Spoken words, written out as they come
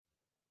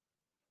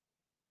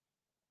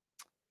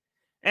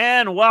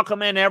And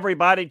welcome in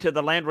everybody to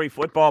the Landry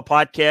Football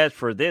Podcast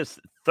for this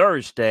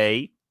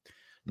Thursday,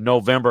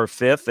 November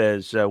 5th,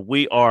 as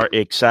we are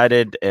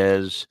excited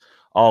as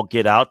all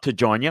get out to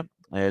join you,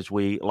 as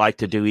we like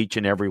to do each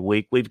and every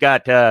week. We've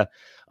got a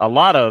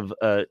lot of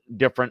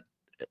different,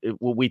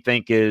 what we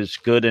think is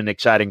good and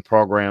exciting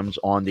programs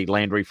on the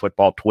Landry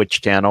Football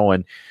Twitch channel,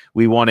 and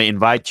we want to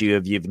invite you,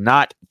 if you've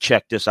not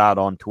checked us out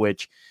on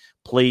Twitch,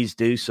 please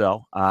do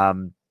so.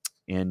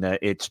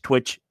 It's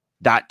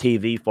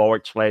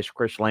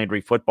twitch.tv/Chris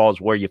Landry Football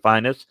is where you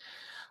find us.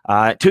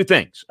 Two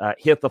things.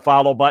 Hit the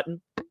follow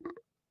button,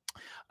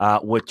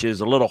 which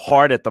is a little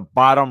hard at the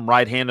bottom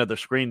right hand of the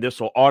screen.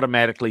 This will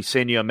automatically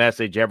send you a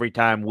message every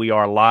time we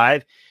are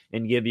live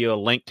and give you a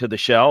link to the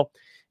show.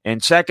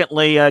 And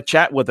secondly,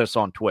 chat with us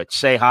on Twitch.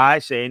 Say hi,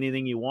 say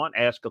anything you want,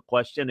 ask a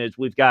question, as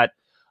we've got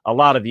a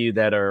lot of you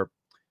that are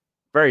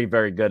very,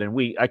 very good.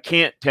 And I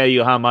can't tell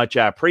you how much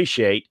I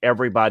appreciate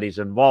everybody's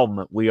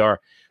involvement. We are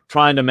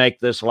trying to make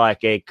this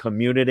like a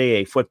community,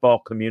 a football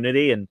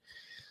community. And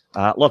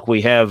look,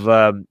 we have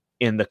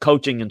in the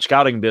coaching and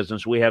scouting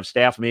business, we have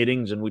staff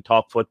meetings and we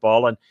talk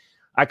football. And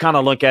I kind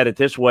of look at it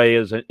this way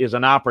as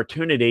an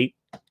opportunity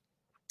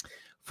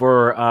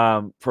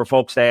for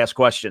folks to ask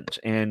questions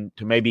and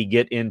to maybe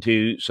get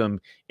into some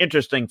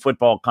interesting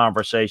football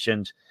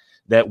conversations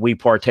that we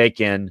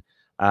partake in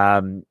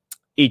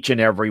each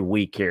and every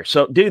week here.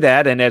 So do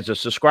that. And as a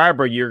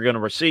subscriber, you're going to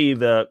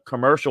receive a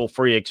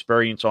commercial-free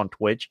experience on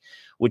Twitch,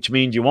 which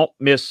means you won't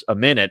miss a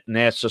minute. And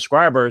as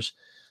subscribers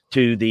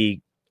to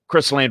the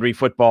Chris Landry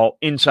Football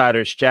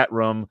Insiders chat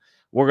room,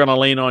 we're going to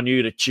lean on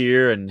you to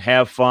cheer and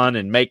have fun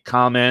and make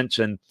comments.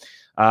 And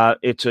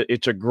it's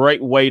a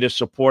great way to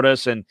support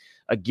us. And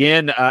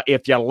again,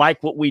 if you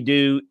like what we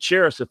do,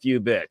 share us a few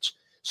bits.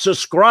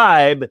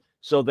 Subscribe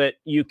so that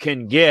you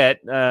can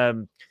get,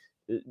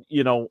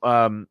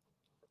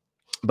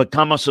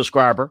 become a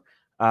subscriber.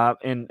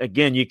 And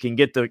again, you can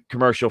get the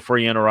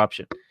commercial-free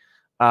interruption.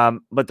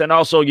 But then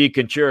also you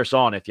can cheer us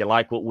on if you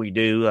like what we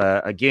do.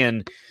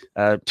 Again,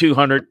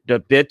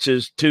 200 bits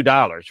is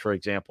 $2, for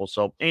example.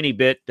 So any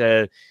bit,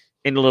 any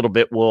little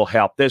bit will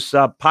help. This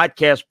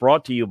podcast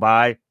brought to you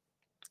by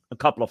a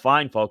couple of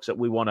fine folks that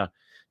we want to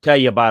tell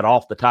you about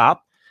off the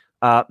top.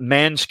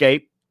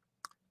 Manscaped,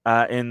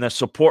 and the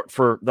support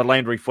for the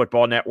Landry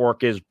Football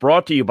Network is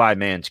brought to you by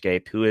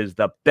Manscaped, who is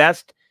the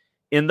best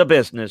in the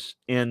business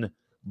in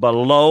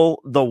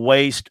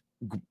below-the-waist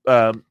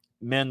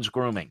men's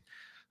grooming.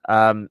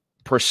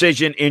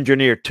 Precision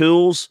engineered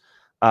tools,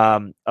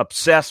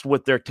 obsessed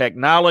with their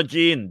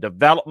technology and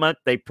development.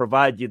 They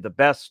provide you the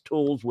best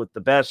tools with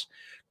the best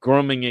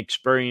grooming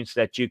experience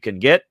that you can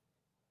get.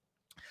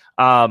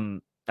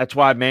 That's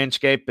why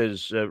Manscaped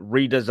has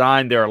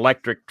redesigned their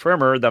electric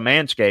trimmer, the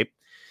Manscaped.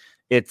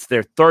 It's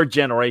their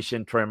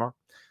third-generation trimmer.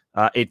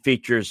 It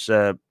features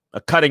a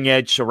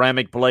cutting-edge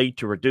ceramic blade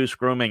to reduce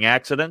grooming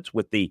accidents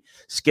with the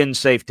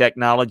skin-safe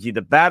technology.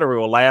 The battery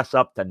will last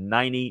up to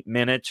 90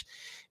 minutes.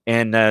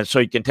 And so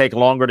you can take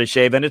longer to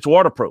shave, and it's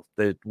waterproof.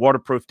 The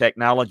waterproof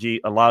technology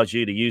allows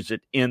you to use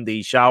it in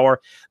the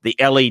shower. The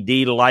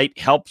LED light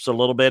helps a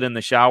little bit in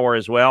the shower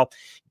as well.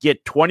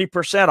 Get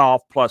 20%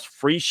 off plus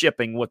free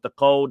shipping with the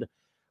code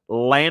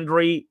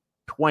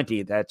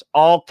Landry20. That's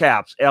all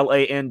caps,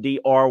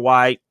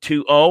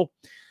 LANDRY20.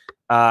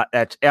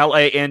 That's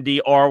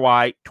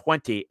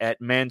LANDRY20 at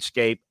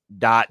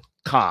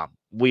manscaped.com.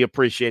 We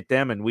appreciate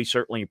them, and we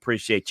certainly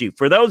appreciate you.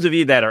 For those of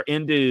you that are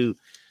into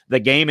the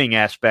gaming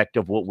aspect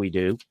of what we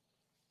do,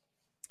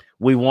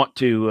 we want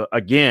to,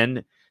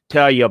 again,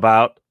 tell you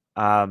about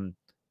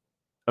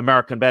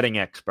American Betting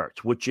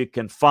Experts, which you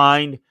can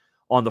find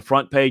on the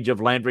front page of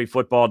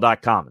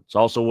LandryFootball.com. It's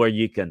also where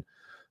you can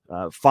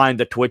find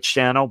the Twitch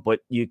channel, but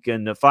you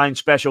can find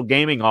special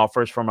gaming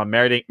offers from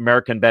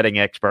American Betting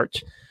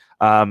Experts.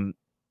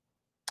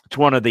 It's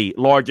one of the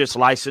largest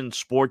licensed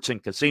sports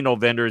and casino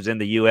vendors in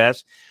the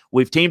U.S.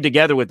 We've teamed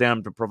together with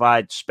them to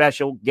provide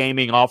special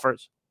gaming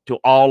offers to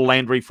all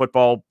Landry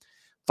Football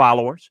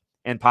followers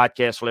and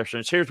podcast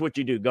listeners. Here's what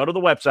you do. Go to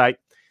the website,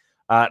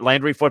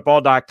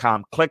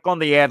 LandryFootball.com. Click on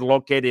the ad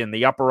located in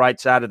the upper right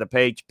side of the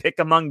page. Pick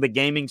among the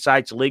gaming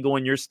sites legal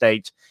in your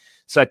states,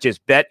 such as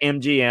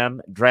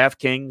BetMGM,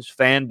 DraftKings,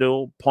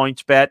 FanDuel,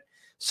 PointsBet.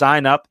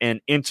 Sign up and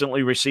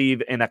instantly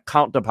receive an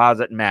account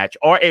deposit match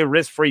or a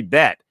risk-free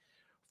bet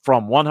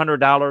from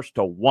 $100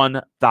 to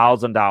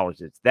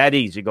 $1,000. It's that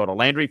easy. Go to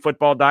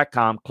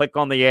LandryFootball.com. Click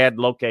on the ad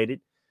located.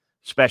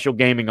 Special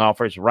gaming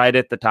offers right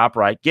at the top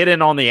right. Get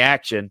in on the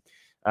action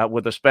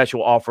with a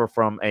special offer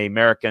from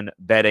American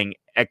Betting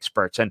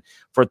Experts. And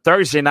for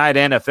Thursday night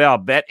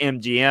NFL,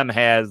 BetMGM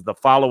has the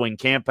following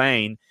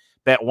campaign.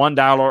 Bet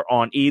 $1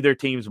 on either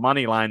team's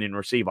money line and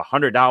receive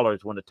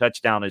 $100 when a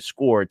touchdown is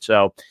scored.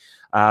 So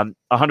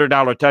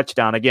 $100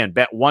 touchdown. Again,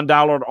 bet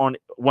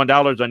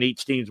 $1 on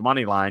each team's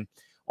money line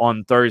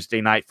on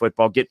Thursday night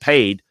football. Get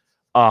paid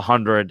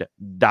 $100.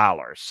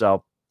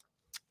 So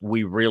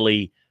we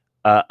really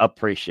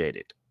appreciate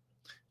it.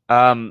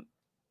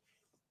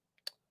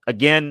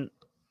 Again,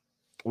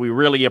 we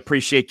really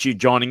appreciate you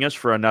joining us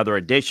for another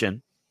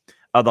edition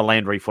of the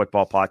Landry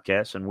Football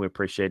Podcast, and we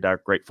appreciate our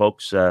great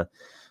folks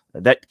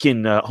that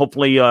can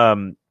hopefully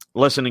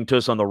listening to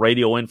us on the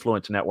Radio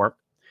Influence Network.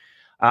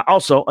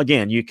 Also,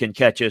 again, you can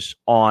catch us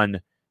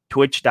on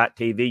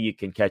twitch.tv. You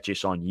can catch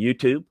us on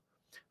YouTube,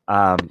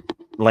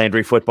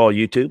 Landry Football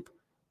YouTube,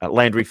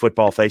 Landry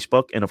Football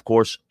Facebook, and, of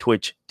course,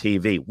 Twitch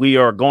TV. We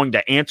are going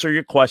to answer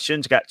your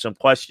questions. Got some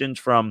questions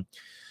from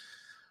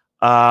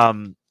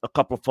a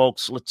couple of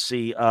folks. Let's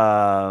see.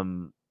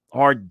 RW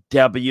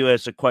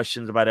has some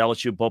questions about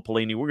LSU, Bo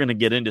Pelini. We're going to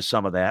get into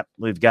some of that.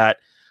 We've got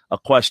a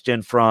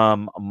question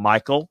from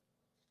Michael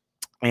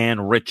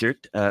and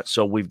Richard.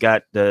 So we've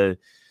got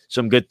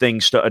some good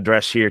things to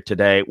address here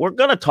today. We're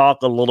going to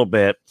talk a little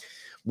bit.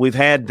 We've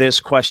had this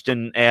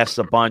question asked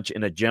a bunch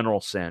in a general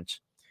sense,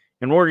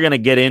 and we're going to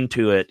get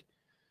into it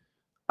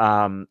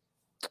a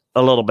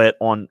little bit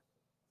on,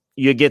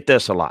 you get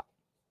this a lot.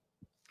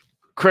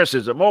 Chris,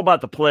 is it more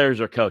about the players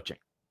or coaching?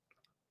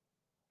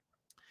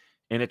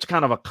 And it's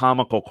kind of a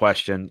comical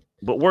question,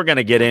 but we're going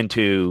to get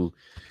into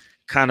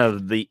kind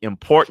of the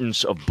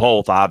importance of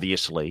both,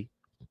 obviously,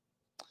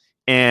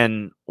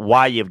 and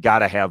why you've got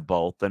to have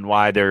both and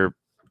why they're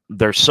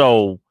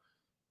so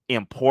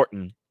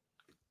important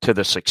to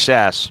the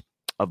success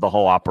of the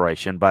whole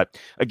operation. But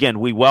again,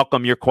 we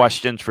welcome your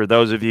questions. For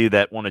those of you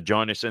that want to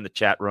join us in the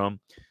chat room,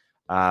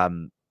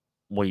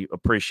 we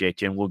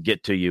appreciate you, and we'll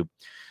get to you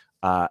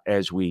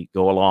as we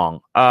go along.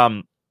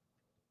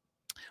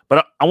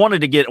 But I want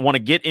to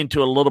get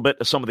into a little bit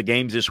of some of the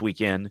games this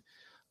weekend.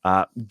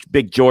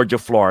 Big Georgia,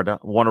 Florida.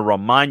 I want to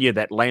remind you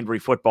that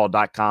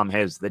LandryFootball.com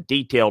has the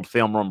detailed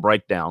film room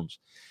breakdowns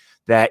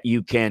that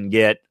you can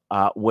get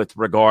with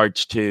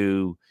regards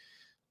to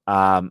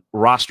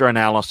roster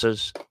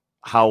analysis,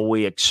 how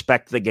we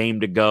expect the game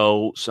to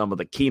go, some of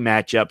the key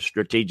matchups,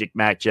 strategic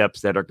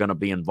matchups that are going to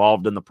be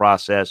involved in the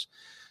process.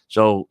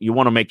 So you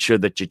want to make sure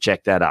that you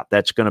check that out.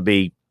 That's going to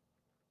be,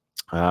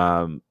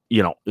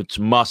 it's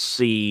must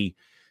see,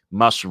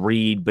 must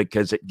read,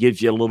 because it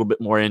gives you a little bit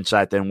more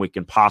insight than we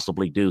can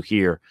possibly do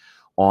here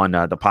on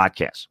the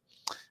podcast.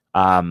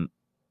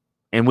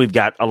 And we've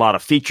got a lot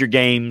of feature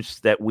games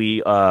that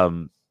we've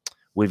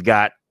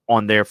got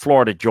on there.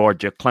 Florida,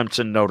 Georgia,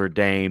 Clemson, Notre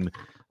Dame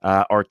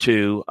are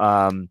two.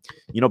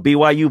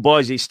 BYU,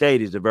 Boise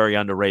State is a very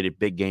underrated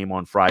big game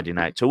on Friday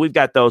night. So we've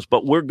got those,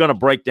 but we're going to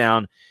break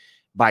down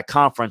by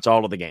conference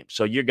all of the games.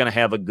 So you're going to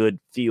have a good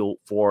feel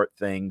for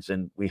things,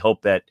 and we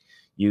hope that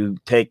you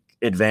take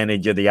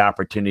advantage of the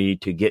opportunity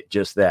to get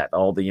just that,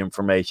 all the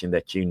information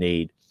that you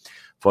need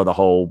for the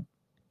whole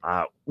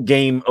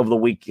game of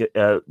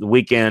the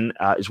weekend,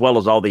 as well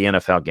as all the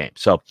NFL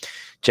games. So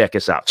check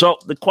us out. So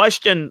the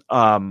question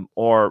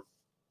or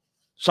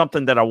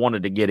something that I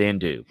wanted to get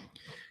into,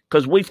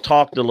 because we've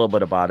talked a little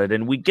bit about it,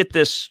 and we get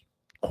this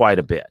quite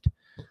a bit.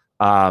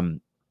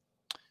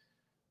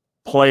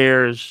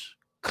 Players,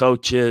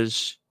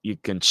 coaches, you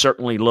can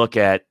certainly look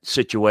at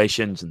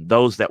situations and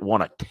those that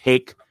want to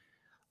take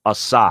a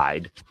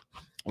side,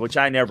 which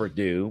I never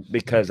do,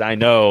 because I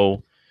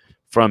know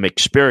from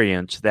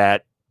experience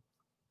that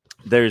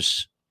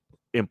there's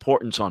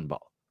importance on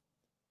both.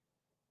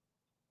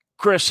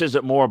 Chris, is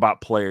it more about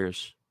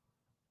players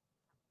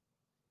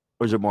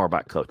or is it more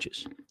about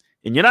coaches?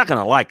 And you're not going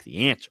to like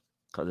the answer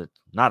because it's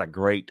not a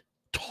great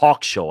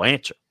talk show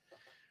answer.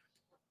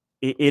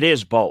 It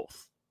is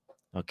both,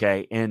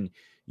 okay? And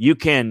you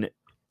can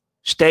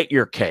state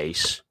your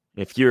case.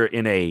 If you're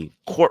in a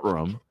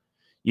courtroom,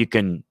 you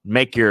can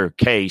make your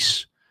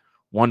case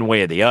one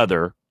way or the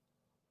other,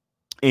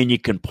 and you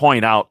can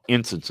point out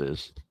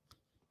instances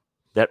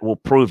that will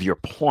prove your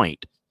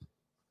point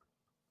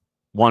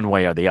one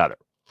way or the other.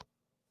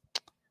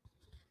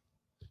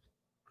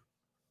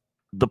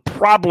 The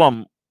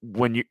problem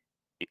when you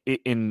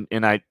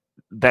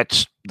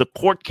that's the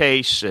court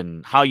case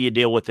and how you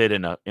deal with it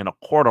in a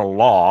court of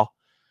law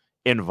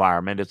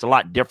environment. It's a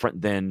lot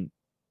different than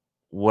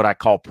what I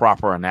call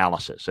proper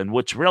analysis. And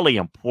what's really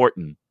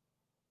important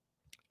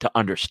to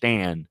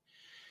understand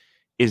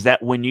is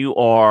that when you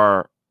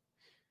are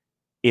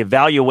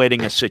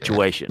evaluating a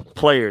situation,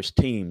 players,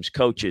 teams,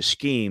 coaches,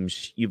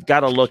 schemes, you've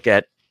got to look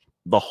at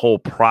the whole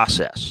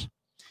process.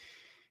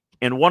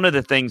 And one of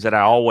the things that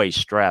I always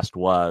stressed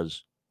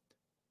was,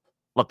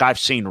 look, I've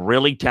seen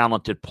really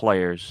talented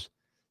players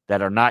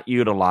that are not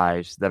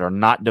utilized, that are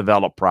not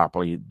developed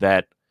properly,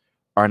 that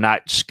are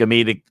not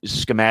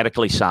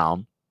schematically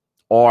sound,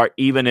 or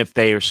even if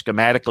they are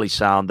schematically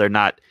sound, they're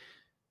not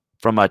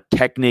from a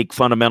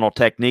fundamental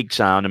technique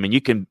sound. I mean,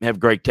 you can have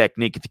great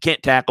technique. If you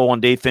can't tackle on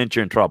defense,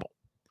 you're in trouble.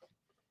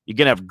 You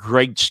can have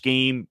great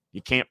scheme.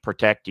 You can't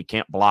protect. You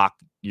can't block.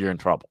 You're in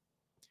trouble.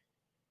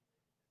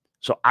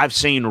 So I've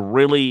seen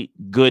really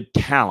good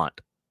talent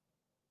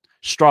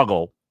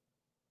struggle.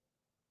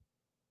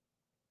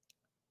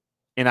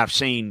 And I've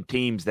seen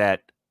teams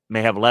that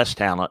may have less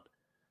talent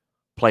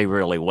play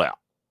really well.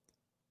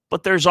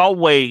 But there's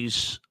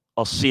always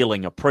a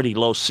ceiling, a pretty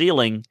low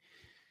ceiling,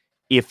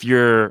 if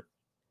you're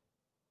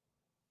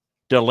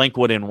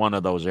delinquent in one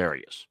of those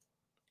areas.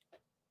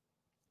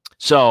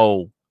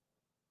 So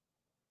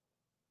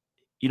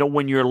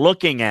when you're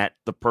looking at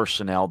the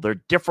personnel, there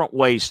are different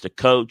ways to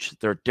coach.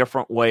 There are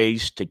different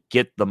ways to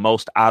get the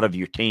most out of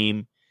your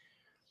team.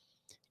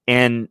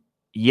 And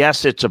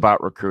yes, it's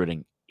about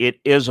recruiting. It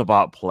is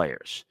about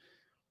players.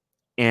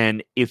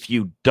 And if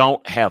you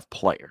don't have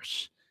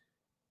players,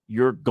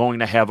 you're going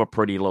to have a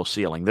pretty low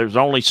ceiling. There's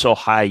only so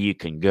high you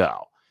can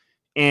go.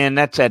 And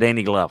that's at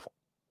any level.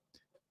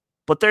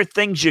 But there are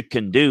things you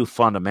can do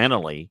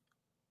fundamentally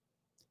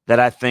that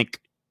I think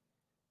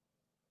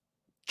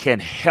can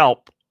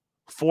help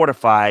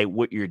fortify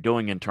what you're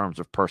doing in terms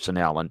of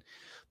personnel. And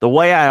the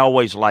way I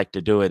always like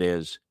to do it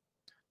is,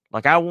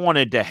 like, I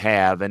wanted to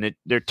have, and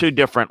there are two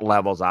different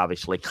levels,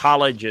 obviously.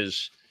 College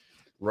is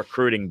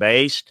recruiting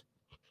based,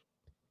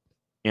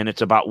 and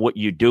it's about what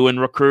you do in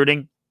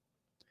recruiting,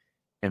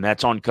 and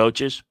that's on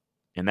coaches,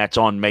 and that's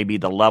on maybe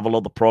the level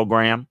of the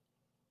program.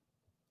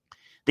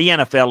 The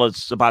NFL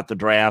is about the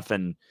draft,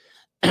 and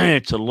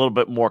it's a little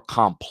bit more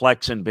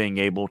complex in being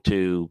able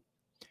to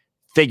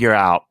figure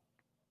out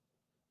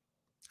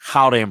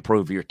how to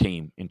improve your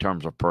team in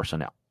terms of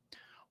personnel.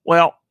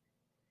 Well,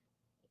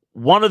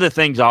 one of the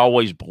things I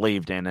always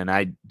believed in, and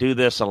I do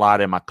this a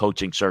lot in my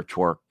coaching search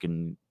work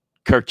and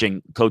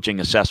coaching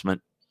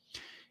assessment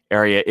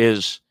area,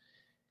 is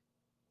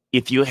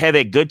if you have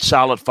a good,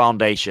 solid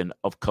foundation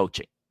of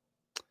coaching,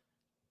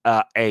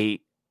 an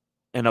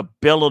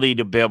ability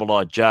to be able to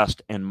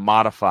adjust and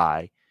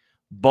modify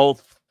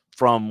both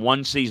from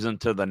one season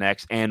to the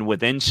next and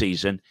within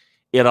season,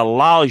 it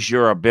allows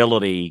your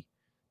ability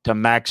to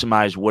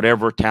maximize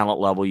whatever talent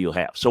level you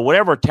have. So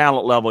whatever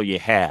talent level you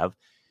have,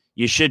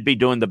 you should be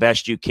doing the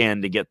best you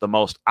can to get the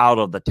most out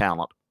of the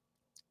talent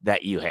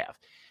that you have.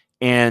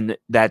 And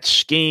that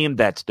scheme,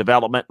 that's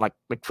development. Like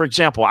for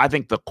example, I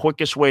think the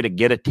quickest way to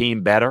get a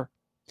team better,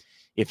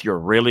 if you're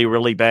really,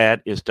 really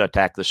bad, is to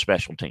attack the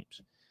special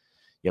teams.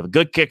 You have a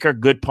good kicker,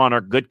 good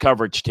punter, good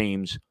coverage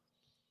teams.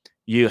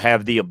 You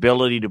have the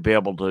ability to be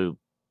able to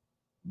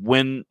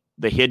win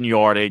the hidden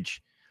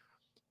yardage.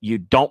 You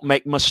don't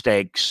make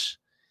mistakes.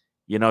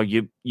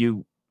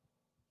 You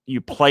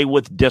play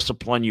with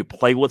discipline. You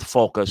play with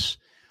focus.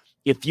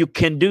 If you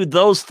can do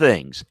those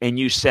things and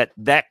you set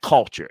that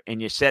culture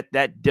and you set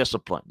that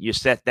discipline, you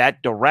set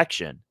that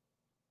direction,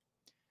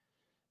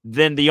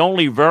 then the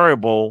only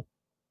variable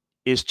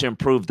is to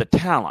improve the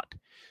talent.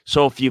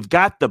 So if you've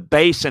got the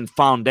base and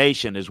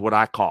foundation is what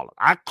I call it.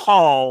 I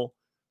call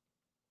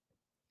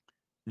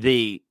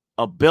the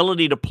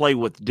ability to play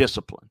with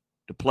discipline,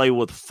 to play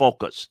with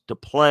focus, to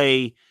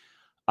play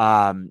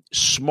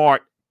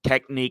smart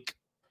technique,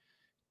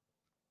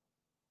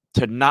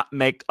 to not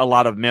make a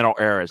lot of mental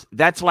errors.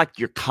 That's like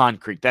your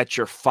concrete. That's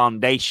your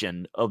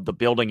foundation of the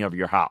building of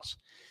your house.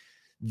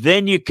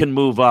 Then you can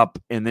move up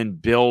and then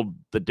build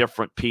the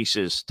different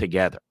pieces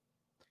together.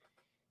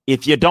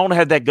 If you don't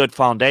have that good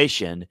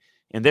foundation,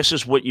 and this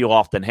is what you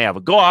often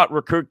have, go out,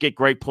 recruit, get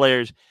great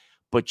players,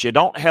 but you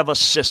don't have a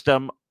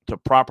system to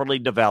properly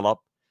develop,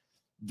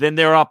 then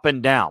they're up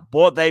and down.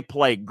 Boy, they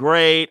play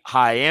great,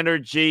 high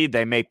energy.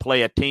 They may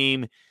play a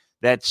team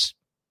that's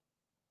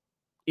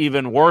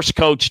even worse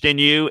coached than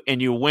you, and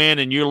you win,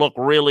 and you look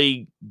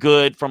really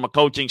good from a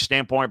coaching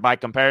standpoint by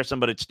comparison,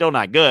 but it's still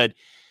not good.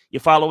 You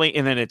follow me?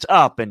 And then it's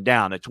up and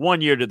down. It's one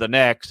year to the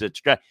next.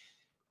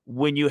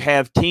 When you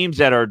have teams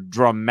that are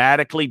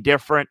dramatically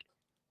different,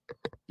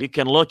 you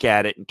can look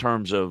at it in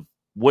terms of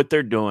what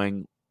they're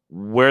doing,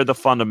 where the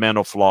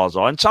fundamental flaws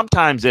are. And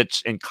sometimes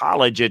it's in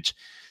college,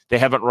 they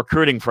haven't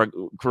recruited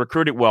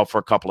well for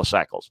a couple of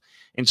cycles.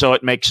 And so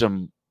it makes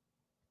them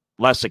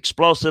less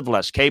explosive,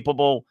 less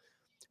capable.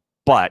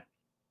 But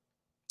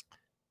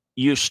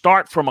you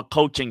start from a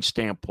coaching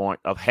standpoint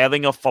of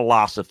having a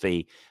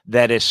philosophy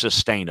that is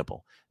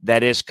sustainable,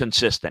 that is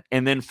consistent.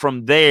 And then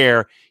from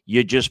there,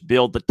 you just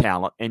build the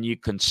talent and you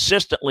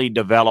consistently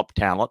develop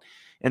talent.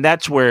 And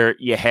that's where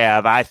you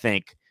have, I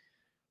think,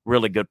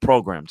 really good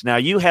programs. Now,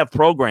 you have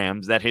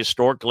programs that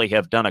historically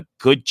have done a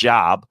good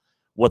job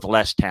with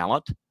less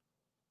talent.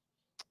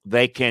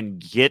 They can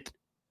get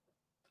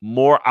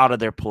more out of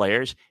their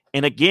players.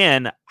 And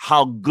again,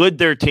 how good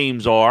their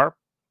teams are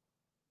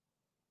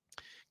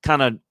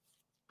kind of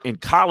in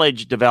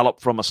college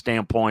developed from a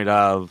standpoint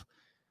of,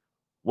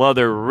 well,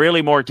 they're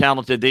really more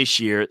talented this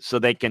year, so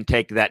they can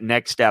take that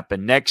next step.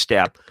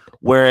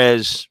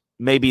 Whereas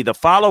maybe the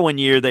following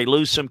year they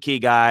lose some key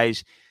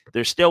guys.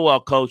 They're still well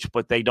coached,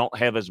 but they don't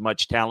have as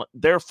much talent.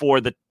 Therefore,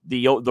 the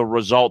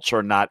results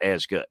are not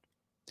as good.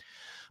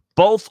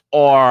 Both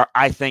are,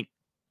 I think,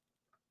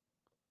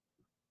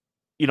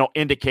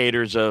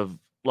 indicators of,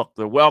 look,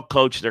 they're well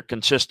coached, they're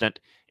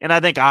consistent. And I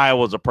think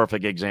Iowa's a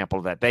perfect example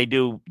of that. They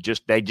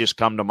just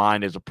come to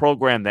mind as a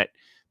program that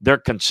they're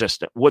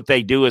consistent. What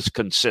they do is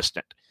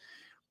consistent.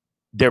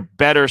 They're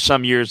better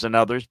some years than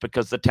others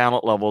because the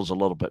talent level is a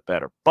little bit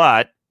better,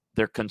 but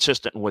they're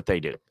consistent in what they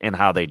do and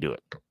how they do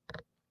it.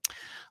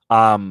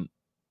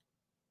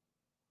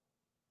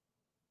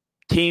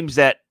 Teams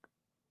that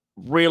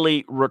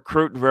really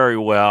recruit very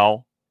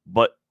well,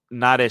 but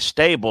not as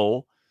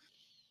stable,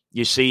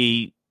 you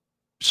see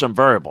some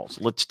variables.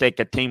 Let's take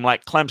a team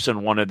like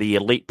Clemson, one of the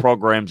elite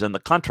programs in the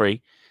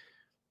country.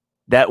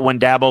 that when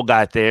Dabo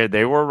got there,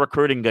 they were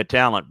recruiting good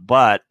talent,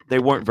 but they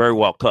weren't very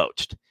well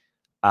coached.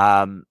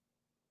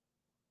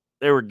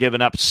 They were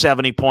giving up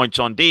 70 points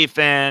on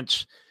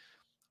defense.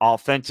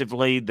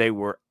 Offensively, they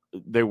were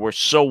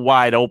so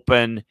wide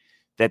open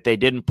that they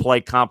didn't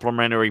play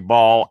complementary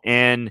ball.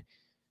 And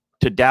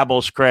to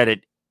Dabo's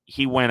credit,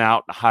 he went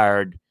out and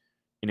hired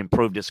and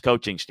improved his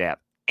coaching staff.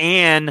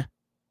 And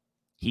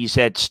he's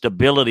had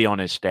stability on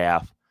his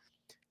staff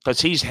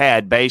because he's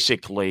had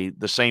basically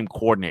the same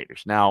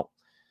coordinators. Now,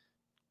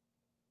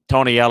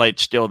 Tony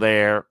Elliott's still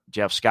there.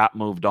 Jeff Scott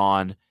moved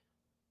on.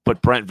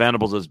 But Brent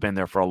Venables has been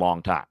there for a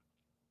long time.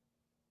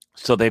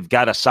 So they've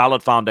got a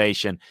solid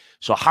foundation.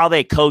 So how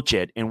they coach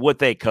it and what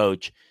they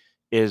coach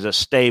is a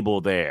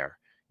stable there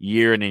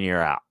year in and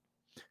year out.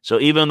 So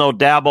even though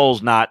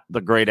Dabo's not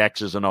the great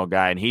X's and O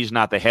guy and he's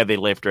not the heavy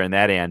lifter in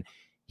that end,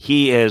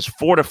 he is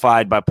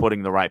fortified by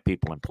putting the right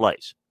people in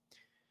place.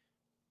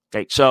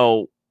 Okay,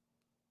 so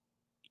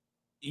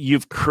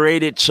you've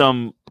created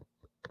some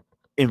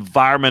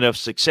environment of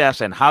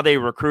success, and how they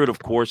recruit, of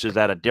course, is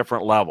at a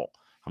different level.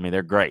 I mean,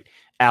 they're great.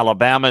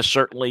 Alabama is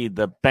certainly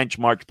the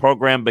benchmark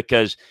program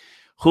because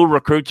who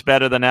recruits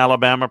better than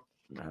Alabama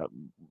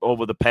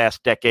over the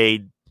past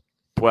decade,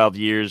 12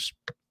 years?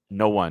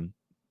 No one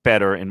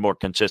better and more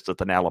consistent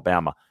than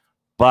Alabama.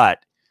 But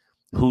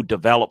who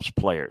develops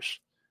players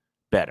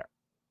better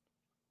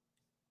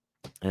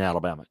than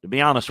Alabama? To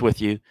be honest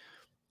with you,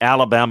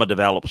 Alabama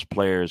develops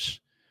players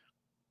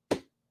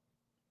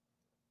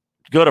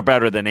good or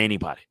better than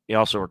anybody. They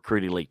also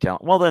recruit elite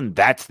talent. Well, then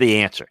that's the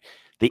answer.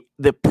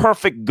 The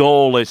perfect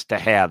goal is to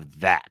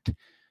have that,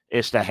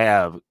 is to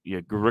have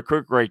you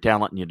recruit great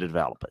talent and you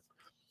develop it.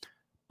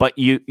 But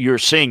you're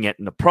seeing it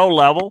in the pro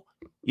level.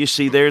 You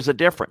see there's a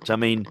difference. I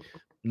mean,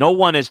 no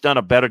one has done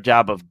a better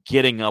job of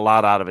getting a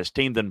lot out of his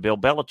team than Bill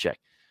Belichick.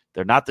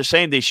 They're not the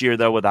same this year,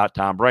 though, without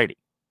Tom Brady.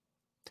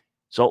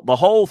 So the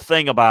whole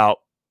thing about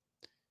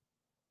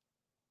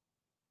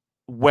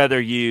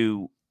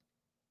what's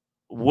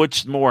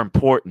more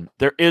important,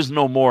 there is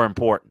no more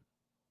important.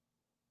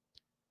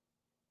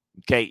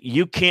 Okay,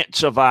 you can't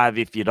survive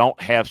if you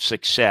don't have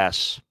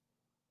success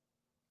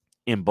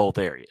in both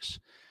areas.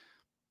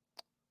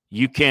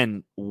 You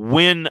can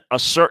win a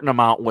certain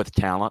amount with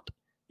talent.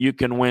 You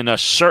can win a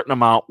certain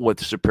amount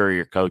with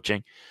superior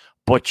coaching,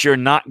 but you're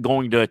not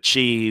going to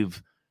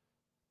achieve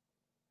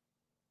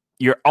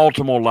your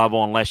ultimate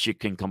level unless you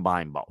can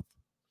combine both.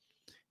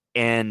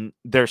 And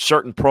there's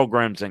certain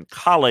programs in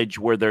college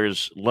where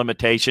there's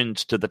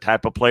limitations to the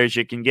type of players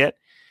you can get.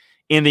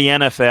 In the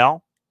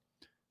NFL,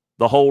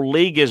 the whole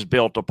league is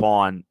built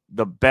upon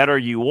the better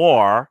you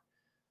are,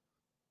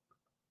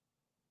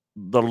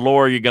 the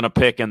lower you're going to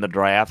pick in the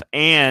draft.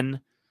 And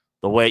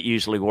the way it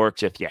usually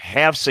works, if you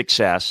have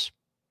success,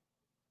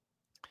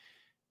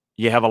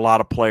 you have a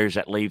lot of players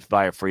that leave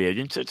via free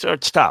agents.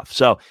 It's tough.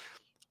 So,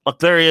 look,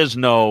 there is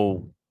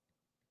no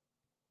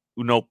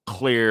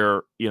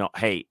clear,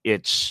 hey,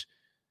 it's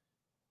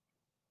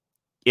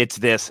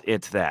this,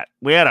 it's that.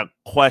 We had a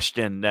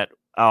question that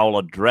I'll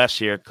address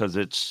here because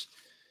it's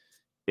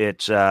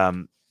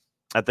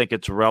I think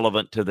it's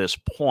relevant to this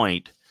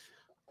point.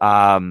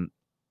 RW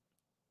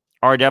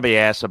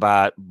asked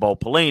about Bo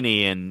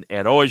Pelini and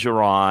Ed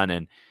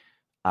Orgeron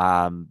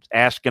and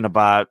asking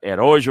about Ed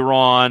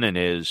Orgeron and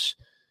is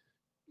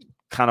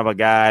kind of a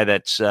guy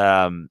that's,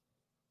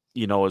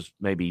 is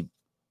maybe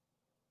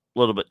a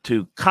little bit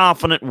too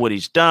confident in what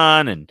he's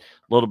done and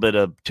a little bit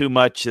of too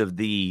much of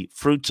the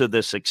fruits of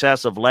the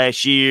success of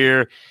last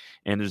year.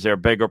 And is there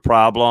bigger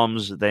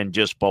problems than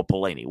just Bo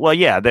Pelini? Well,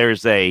 yeah,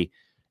 there's a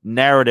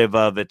narrative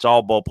of it's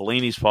all Bo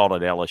Pelini's fault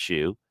at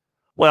LSU.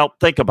 Well,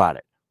 think about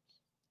it.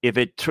 If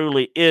it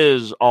truly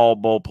is all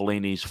Bo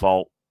Pelini's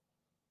fault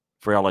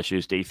for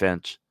LSU's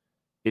defense,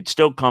 it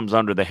still comes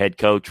under the head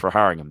coach for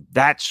hiring him.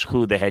 That's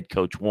who the head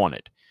coach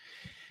wanted.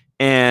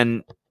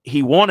 And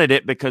he wanted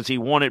it because he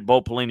wanted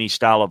Bo Pelini's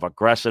style of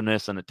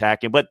aggressiveness and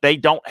attacking, but they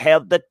don't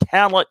have the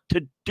talent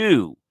to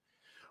do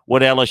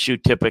what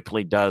LSU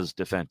typically does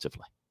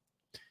defensively.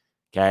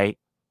 Okay?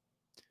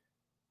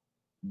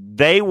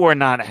 They were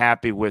not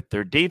happy with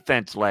their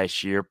defense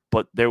last year,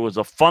 but there was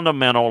a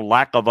fundamental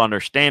lack of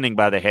understanding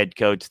by the head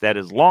coach that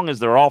as long as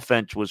their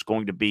offense was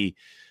going to be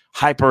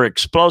hyper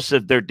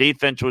explosive, their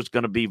defense was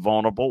going to be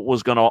vulnerable,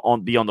 was going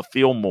to be on the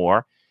field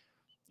more.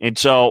 And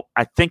so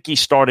I think he's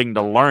starting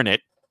to learn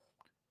it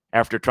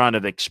after trying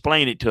to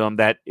explain it to him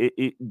that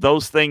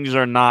those things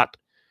are not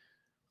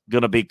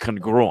going to be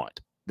congruent,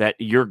 that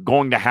you're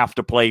going to have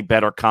to play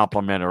better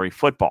complementary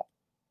football.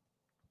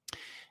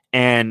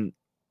 And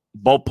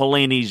Bo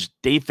Pelini's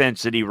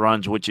defense that he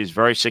runs, which is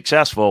very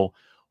successful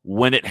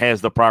when it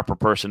has the proper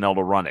personnel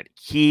to run it.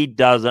 He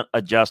doesn't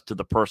adjust to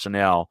the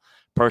personnel.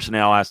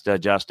 Personnel has to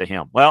adjust to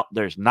him. Well,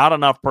 there's not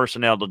enough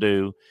personnel to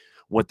do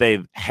what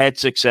they've had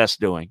success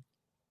doing.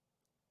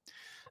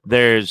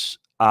 There's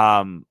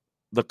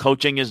the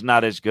coaching is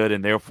not as good,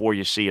 and therefore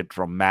you see a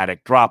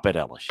dramatic drop at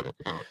LSU.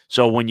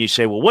 So when you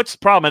say, well, what's the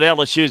problem at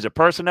LSU? Is it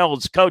personnel or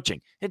is it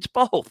coaching? It's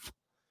both.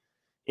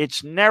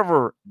 It's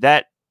never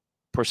that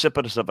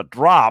precipitous of a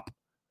drop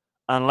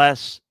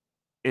unless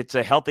it's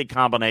a healthy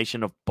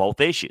combination of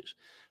both issues.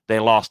 They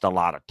lost a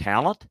lot of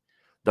talent.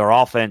 Their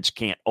offense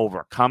can't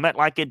overcome it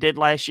like it did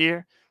last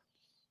year.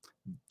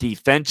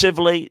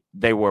 Defensively,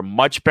 they were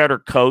much better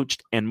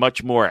coached and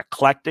much more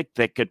eclectic.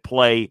 They could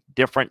play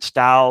different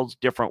styles,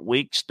 different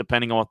weeks,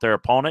 depending on what their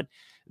opponent.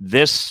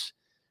 This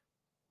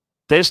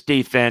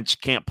defense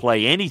can't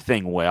play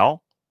anything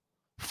well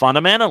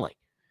fundamentally.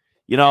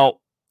 You know,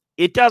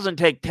 it doesn't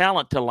take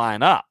talent to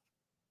line up.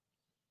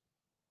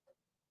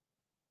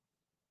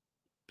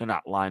 They're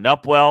not lined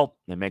up well.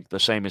 They make the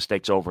same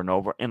mistakes over and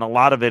over. And a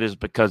lot of it is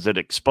because it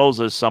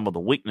exposes some of the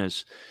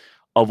weakness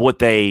of what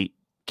they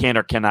can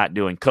or cannot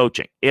do in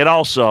coaching. It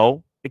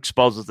also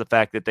exposes the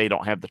fact that they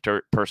don't have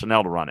the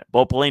personnel to run it.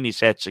 Bo Pelini's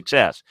had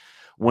success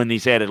when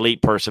he's had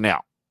elite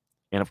personnel.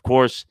 And, of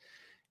course,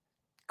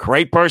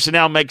 great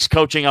personnel makes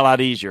coaching a lot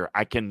easier.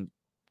 I can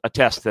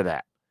attest to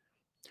that.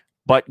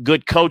 But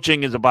good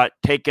coaching is about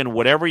taking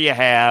whatever you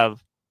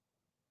have.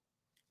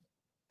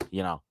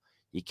 You know,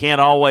 you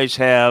can't always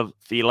have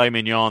filet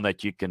mignon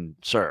that you can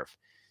serve.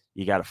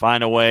 You got to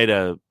find a way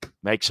to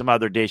make some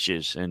other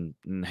dishes and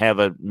have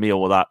a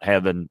meal without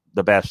having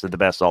the best of the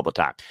best all the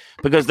time.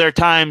 Because there are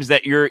times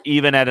that you're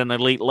even at an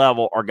elite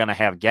level are going to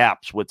have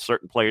gaps with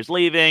certain players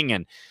leaving,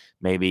 and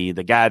maybe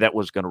the guy that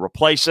was going to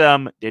replace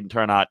them didn't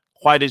turn out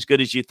quite as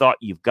good as you thought.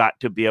 You've got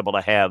to be able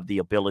to have the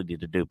ability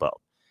to do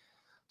both.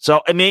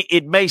 So, I mean,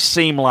 it may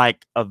seem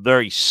like a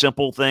very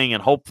simple thing,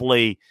 and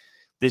hopefully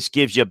this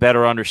gives you a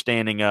better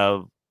understanding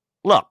of,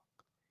 look,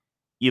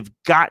 you've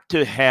got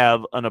to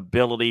have an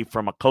ability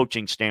from a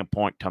coaching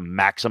standpoint to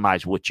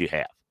maximize what you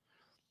have.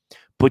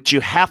 But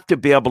you have to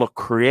be able to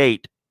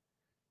create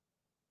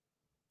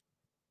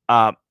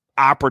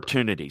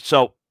opportunity.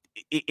 So,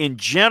 in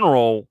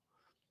general,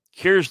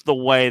 here's the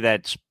way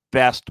that's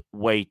best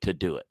way to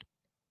do it.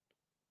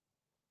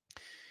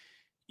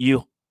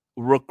 You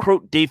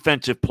recruit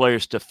defensive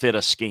players to fit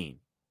a scheme,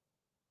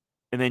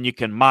 and then you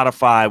can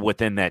modify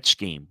within that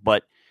scheme.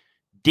 But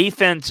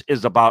defense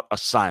is about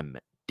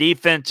assignment.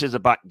 Defense is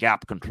about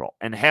gap control,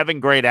 and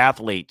having great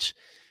athletes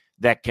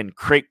that can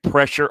create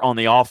pressure on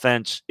the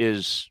offense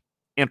is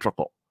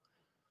integral,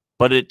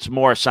 but it's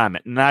more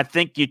assignment. And I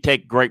think you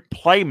take great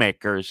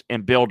playmakers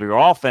and build your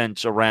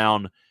offense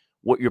around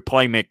what your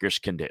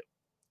playmakers can do.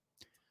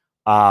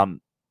 I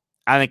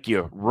think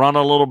you run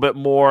a little bit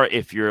more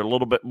if you're a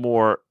little bit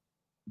more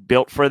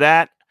built for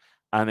that.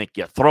 I think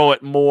you throw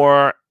it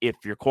more if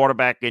your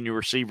quarterback and your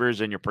receivers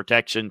and your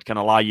protection can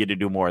allow you to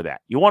do more of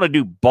that. You want to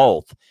do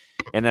both.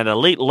 And at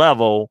elite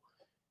level,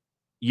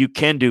 you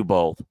can do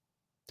both.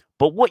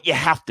 But what you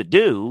have to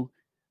do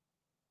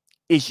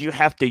is you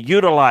have to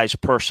utilize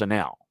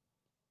personnel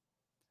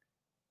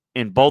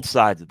in both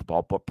sides of the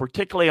ball. But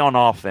particularly on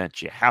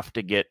offense, you have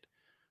to get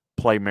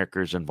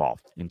playmakers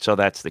involved. And so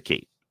that's the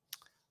key.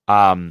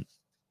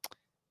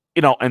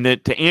 You know, and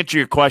to answer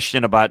your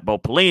question about Bo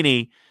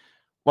Pelini,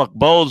 look,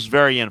 Bo's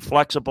very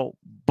inflexible.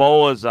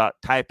 Bo is a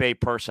type A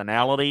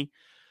personality.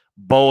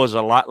 Bo is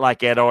a lot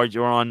like Ed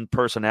Orgeron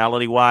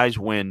personality-wise.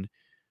 When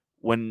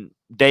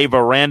Dave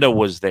Aranda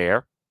was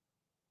there,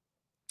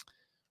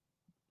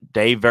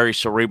 Dave, very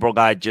cerebral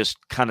guy, just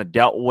kind of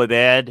dealt with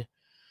Ed,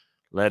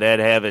 let Ed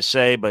have his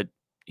say, but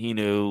he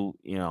knew,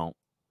 you know,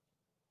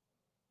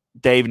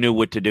 Dave knew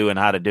what to do and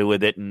how to do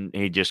with it, and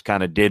he just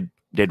kind of did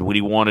what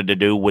he wanted to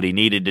do, what he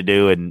needed to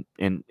do,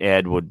 and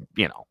Ed would,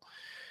 you know,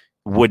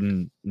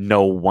 wouldn't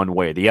know one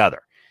way or the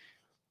other.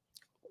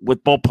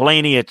 With Bo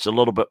Pelini, it's a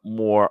little bit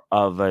more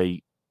of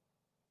a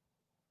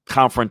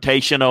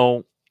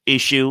confrontational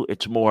issue.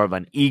 It's more of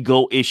an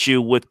ego issue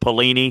with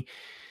Pelini.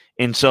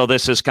 And so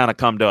this has kind of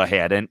come to a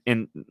head.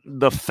 And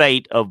the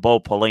fate of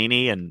Bo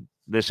Pelini and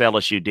this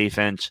LSU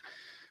defense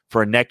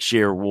for next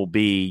year will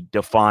be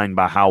defined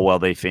by how well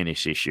they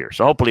finish this year.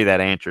 So hopefully that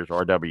answers,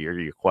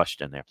 RW, your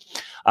question there.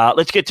 Want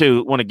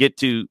to get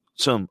to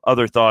some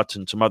other thoughts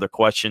and some other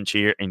questions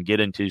here and get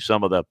into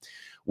some of the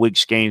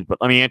week's games. But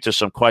let me answer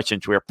some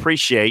questions. We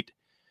appreciate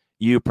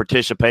you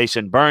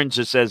participation. Burns,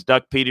 it says,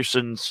 Doug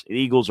Peterson's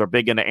Eagles are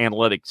big into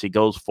analytics. He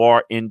goes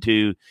far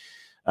into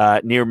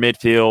near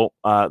midfield.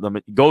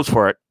 Goes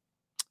for it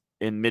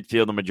in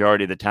midfield the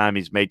majority of the time.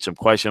 He's made some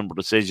questionable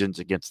decisions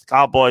against the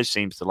Cowboys.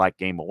 Seems to like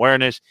game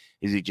awareness.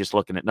 Is he just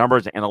looking at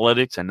numbers and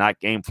analytics and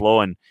not game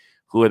flow? And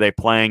who are they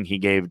playing? He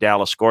gave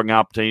Dallas scoring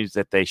opportunities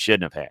that they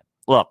shouldn't have had.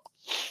 Look,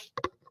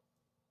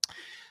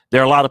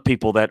 there are a lot of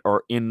people that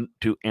are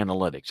into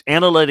analytics.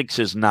 Analytics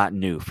is not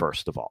new,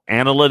 first of all.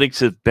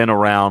 Analytics has been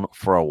around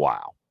for a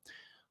while.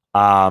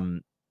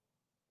 It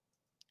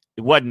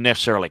wasn't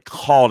necessarily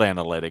called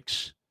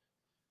analytics,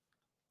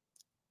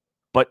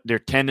 but their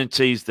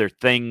tendencies, their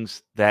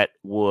things that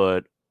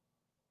would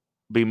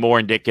be more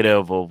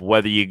indicative of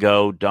whether you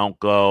go, don't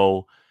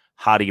go,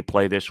 how do you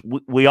play this.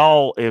 We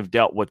all have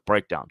dealt with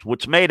breakdowns.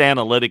 What's made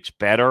analytics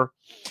better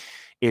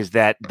is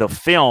that the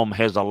film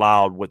has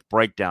allowed with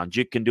breakdowns,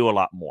 you can do a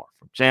lot more.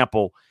 For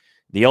example,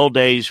 the old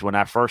days when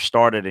I first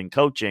started in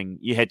coaching,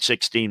 you had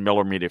 16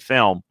 millimeter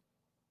film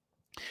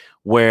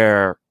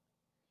where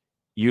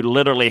you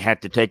literally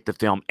had to take the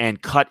film and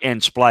cut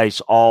and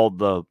splice all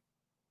the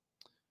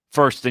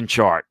first and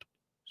short,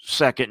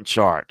 second and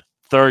short,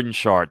 third and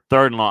short,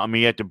 third and long. I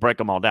mean, you have to break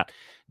them all down.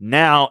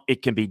 Now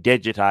it can be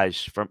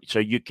digitized so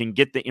you can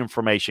get the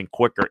information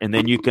quicker, and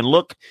then you can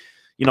look.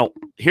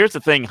 Here's the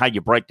thing: how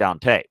you break down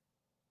tape.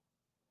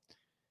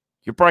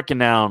 You're breaking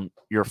down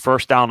your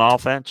first down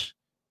offense.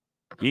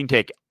 You can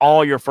take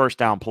all your first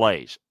down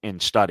plays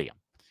and study them,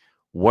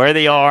 where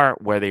they are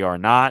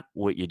not,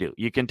 what you do.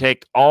 You can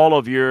take all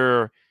of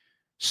your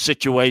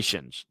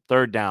situations,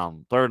 third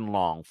down, third and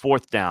long,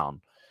 fourth down,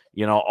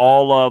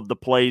 all of the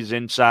plays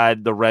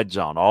inside the red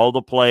zone, all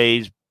the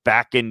plays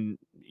back in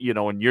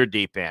your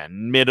deep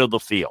end, middle of the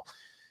field.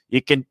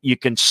 You can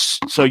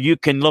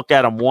look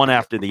at them one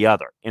after the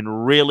other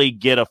and really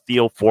get a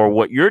feel for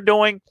what you're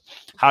doing,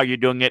 how you're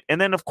doing it.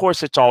 And then, of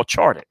course, it's all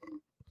charted.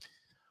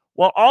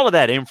 Well, all of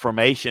that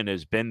information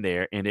has been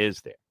there and is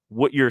there.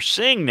 What you're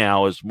seeing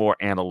now is more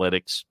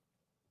analytics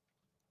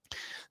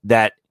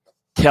that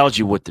tells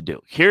you what to do.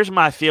 Here's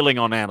my feeling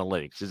on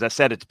analytics. As I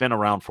said, it's been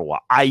around for a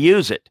while. I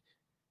use it,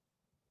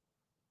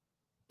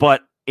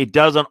 but it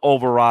doesn't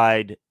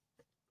override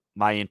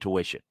my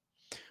intuition.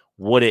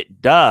 What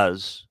it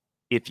does,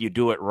 if you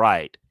do it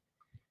right,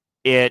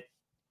 it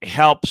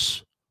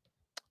helps.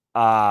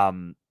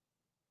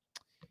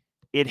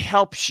 It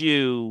helps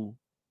you,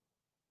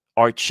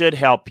 or it should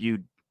help you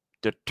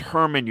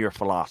determine your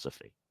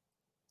philosophy.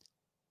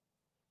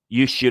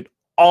 You should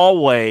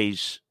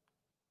always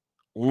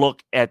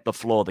look at the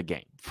flow of the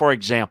game. For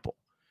example,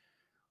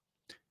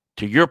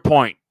 to your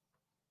point,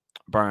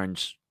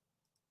 Burns,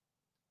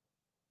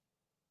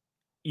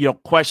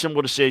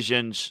 questionable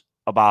decisions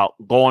about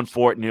going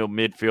for it in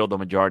midfield the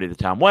majority of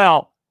the time.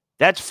 Well,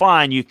 that's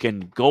fine. You can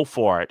go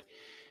for it.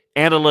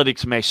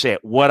 Analytics may say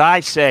it. What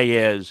I say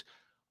is,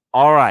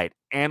 all right,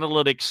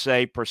 analytics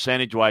say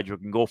percentage-wise you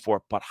can go for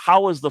it, but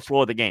how is the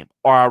flow of the game?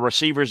 Are our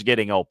receivers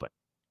getting open?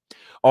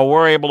 Or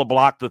we're able to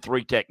block the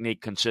three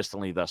technique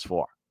consistently thus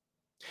far?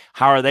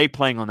 How are they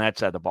playing on that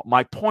side of the ball?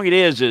 My point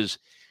is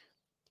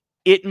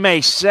it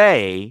may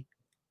say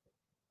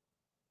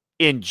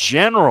in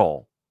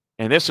general,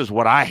 and this is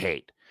what I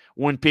hate,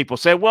 when people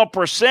say, well,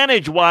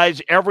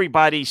 percentage-wise,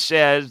 everybody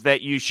says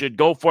that you should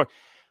go for it.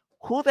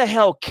 Who the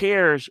hell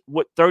cares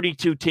what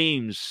 32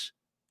 teams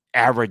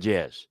average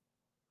is?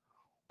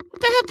 What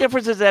the hell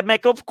difference does that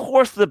make? Of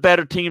course, the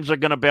better teams are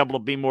going to be able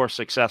to be more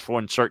successful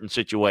in certain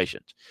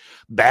situations.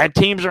 Bad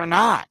teams are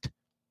not.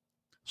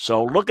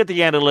 So look at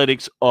the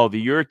analytics of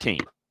your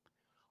team.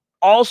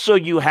 Also,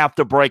 you have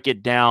to break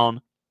it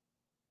down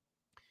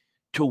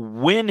to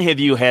when have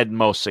you had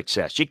most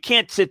success. You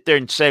can't sit there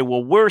and say,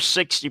 well, we're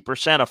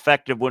 60%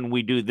 effective when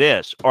we do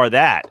this or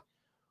that.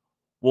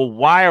 Well,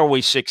 why are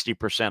we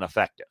 60%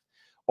 effective?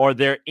 Are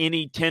there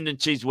any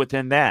tendencies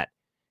within that?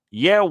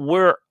 Yeah,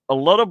 we're a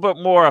little bit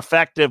more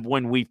effective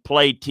when we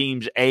play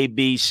teams A,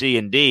 B, C,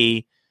 and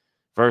D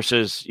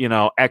versus,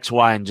 X,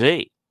 Y, and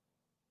Z.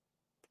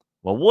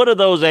 Well, what do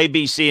those A,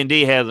 B, C, and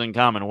D have in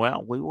common?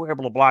 Well, we were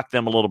able to block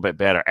them a little bit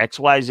better. X,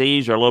 Y,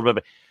 Zs are a little bit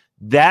better.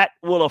 That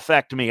will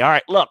affect me. All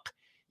right, look,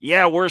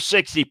 yeah, we're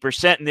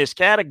 60% in this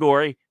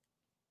category,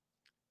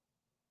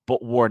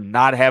 but we're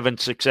not having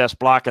success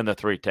blocking the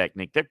three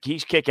technique.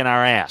 He's kicking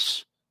our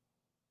ass.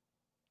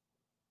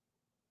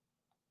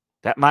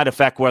 That might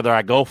affect whether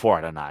I go for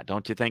it or not,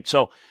 don't you think?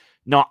 So,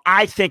 no,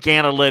 I think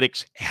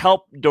analytics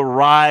help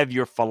derive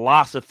your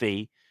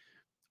philosophy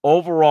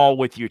overall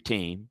with your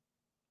team.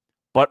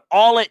 But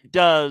all it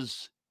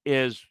does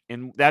is,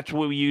 and that's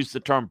what we use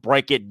the term,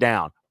 break it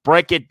down.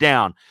 Break it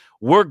down.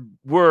 We're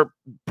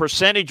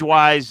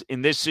percentage-wise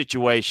in this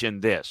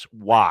situation this.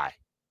 Why?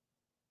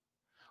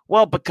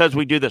 Well, because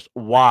we do this.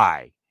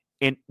 Why?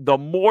 And the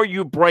more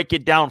you break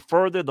it down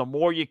further, the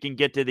more you can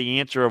get to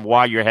the answer of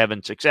why you're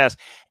having success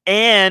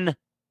and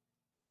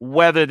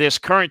whether this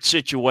current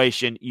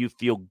situation, you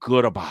feel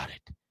good about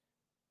it.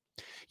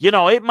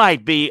 It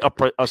might be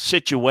a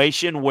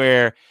situation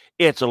where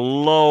it's a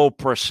low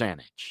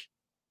percentage.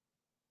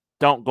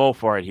 Don't go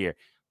for it here.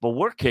 But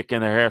we're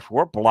kicking their ass.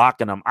 We're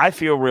blocking them. I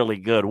feel really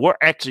good. We're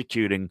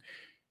executing.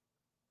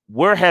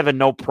 We're having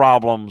no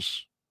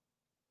problems.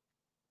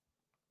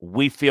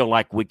 We feel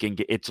like we can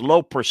get – it's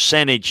low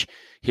percentage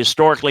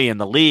historically in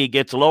the league.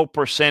 It's low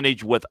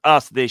percentage with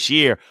us this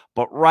year.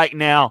 But right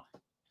now,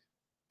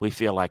 we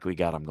feel like we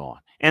got them going.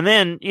 And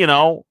then,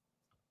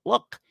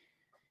 look,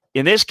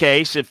 in this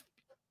case, if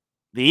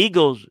the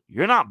Eagles,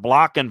 you're not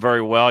blocking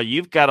very well,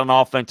 you've got an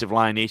offensive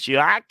line issue,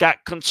 I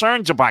got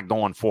concerns about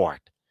going for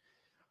it.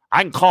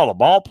 I can call a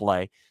ball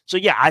play. So,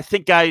 yeah, I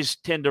think guys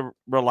tend to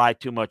rely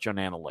too much on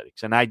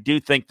analytics. And I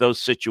do think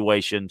those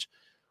situations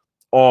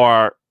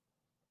are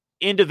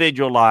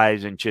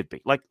individualized and should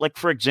be. Like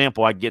for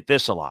example, I get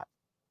this a lot.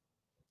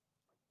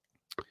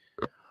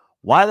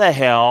 Why the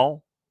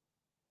hell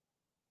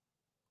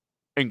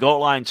in goal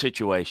line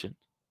situation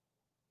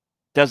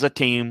does a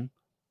team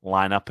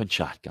line up in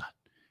shotgun?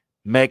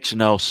 Makes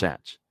no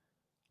sense.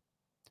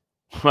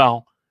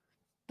 Well,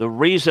 the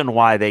reason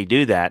why they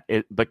do that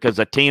is because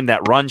a team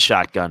that runs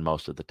shotgun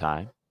most of the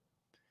time,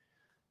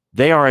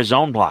 they are a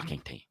zone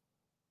blocking team.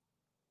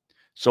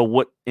 So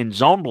what in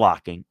zone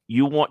blocking,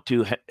 you want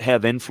to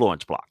have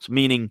influence blocks,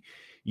 meaning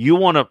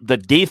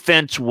the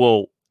defense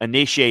will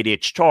initiate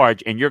its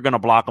charge and you're going to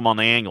block them on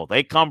the angle.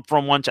 They come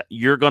from one side,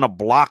 you're going to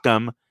block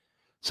them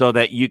so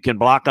that you can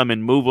block them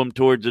and move them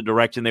towards the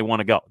direction they want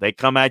to go. They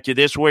come at you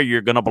this way,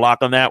 you're going to block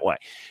them that way.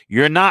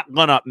 You're not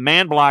going to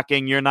man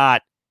blocking. You're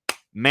not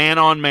man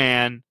on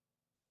man.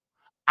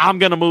 I'm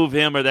going to move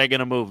him or they're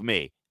going to move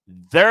me.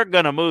 They're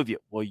going to move you.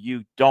 Well,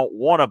 you don't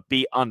want to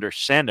be under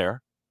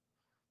center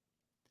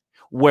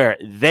where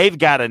they've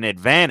got an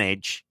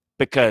advantage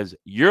because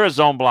you're a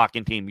zone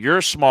blocking team.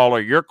 You're smaller,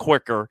 you're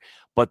quicker,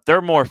 but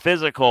they're more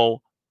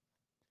physical.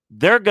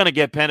 They're going to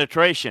get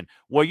penetration.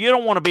 Well, you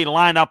don't want to be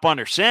lined up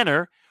under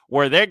center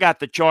where they got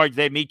the charge,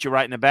 they meet you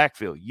right in the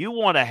backfield. You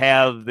want to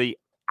have the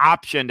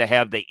option to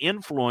have the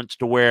influence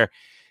to where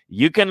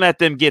you can let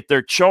them get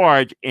their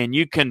charge and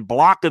you can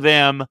block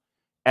them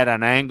at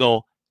an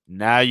angle.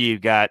 Now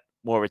you've got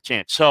more of a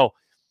chance. So,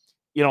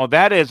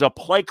 that is a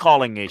play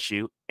calling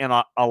issue, and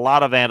a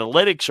lot of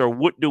analytics are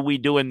what do we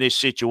do in this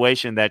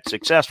situation that's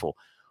successful?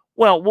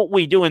 Well, what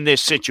we do in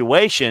this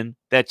situation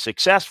that's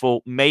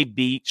successful may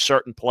be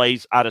certain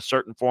plays out of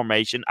certain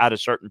formation, out of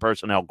certain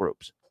personnel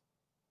groups.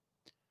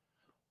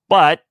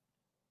 But,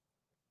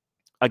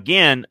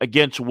 again,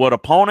 against what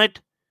opponent?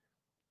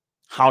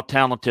 How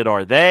talented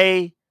are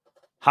they?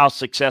 How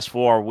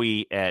successful are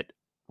we at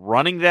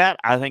running that?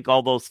 I think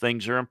all those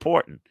things are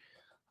important.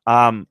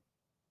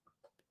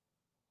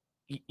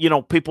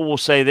 People will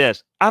say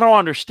this, I don't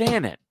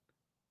understand it.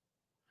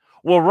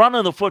 Well,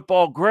 running the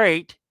football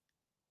great,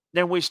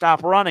 then we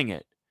stop running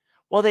it.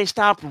 Well, they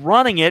stopped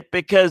running it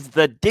because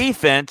the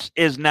defense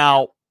is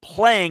now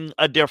playing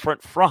a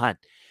different front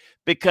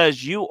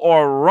because you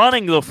are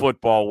running the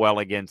football well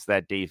against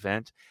that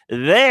defense.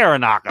 They're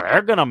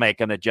going to make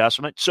an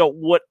adjustment. So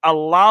what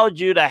allowed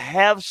you to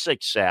have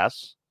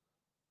success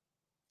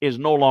is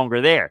no longer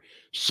there.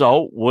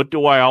 So what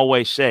do I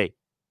always say?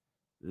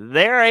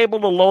 They're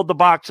able to load the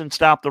box and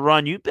stop the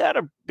run. You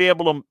better be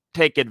able to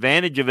take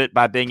advantage of it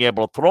by being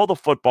able to throw the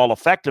football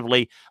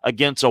effectively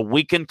against a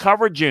weakened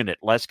coverage unit,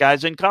 less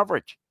guys in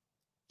coverage.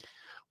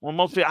 Well,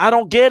 most people, I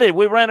don't get it.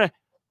 We ran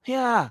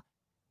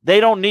they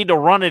don't need to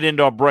run it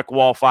into a brick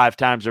wall 5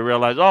 times to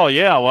realize, oh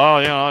yeah,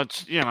 well,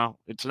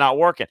 it's not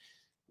working.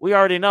 We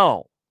already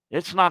know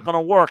it's not going to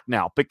work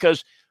now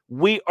because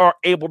we are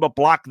able to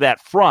block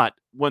that front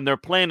when they're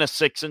playing a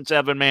 6 and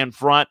 7 man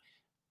front.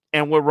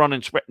 And we're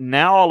running spread.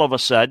 Now, all of a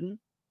sudden,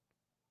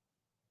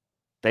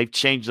 they've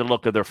changed the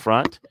look of their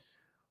front.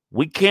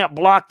 We can't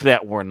block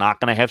that. We're not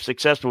going to have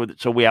success with it.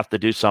 So we have to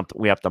do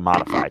something. We have to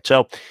modify it.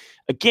 So,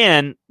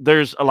 again,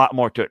 there's a lot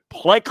more to it.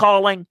 Play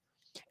calling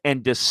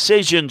and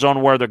decisions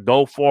on where to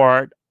go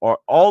for it or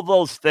all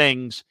those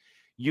things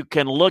you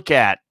can look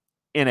at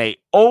in an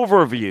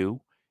overview.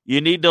 You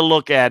need to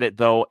look at it,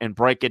 though, and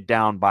break it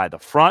down by the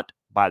front,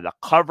 by the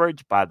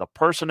coverage, by the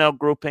personnel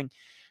grouping,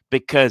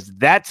 because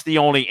that's the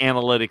only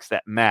analytics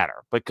that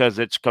matter because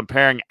it's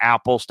comparing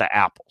apples to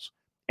apples.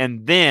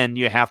 And then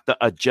you have to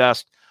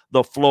adjust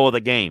the flow of the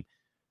game.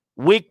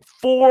 Week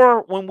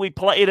 4, when we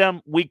played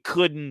them, we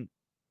couldn't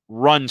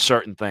run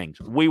certain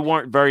things. We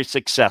weren't very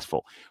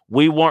successful.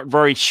 We weren't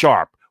very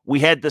sharp.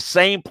 We had the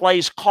same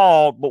plays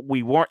called, but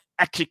we weren't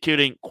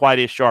executing quite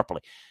as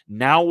sharply.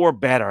 Now we're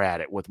better at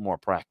it with more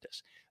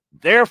practice.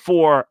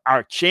 Therefore,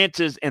 our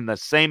chances in the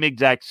same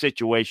exact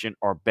situation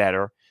are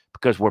better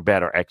because we're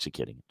better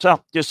executing.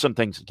 So just some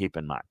things to keep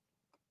in mind.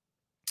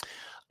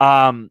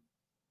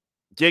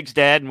 Jig's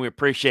dad, and we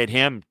appreciate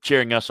him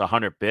cheering us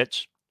 100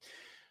 bits.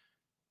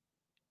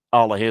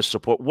 All of his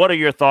support. What are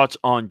your thoughts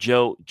on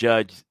Joe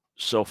Judge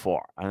so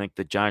far? I think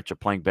the Giants are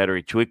playing better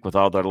each week with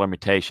all their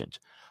limitations.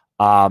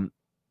 I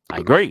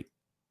agree.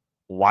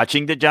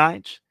 Watching the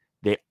Giants,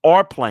 they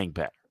are playing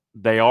better.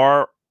 They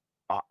are,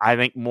 I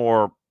think,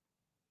 more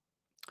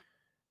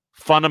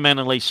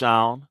fundamentally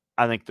sound.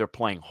 I think they're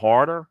playing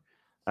harder.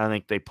 I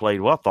think they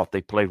played well. Thought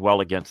they played well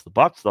against the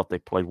Bucs. Thought they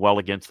played well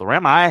against the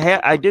Rams.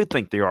 I do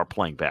think they are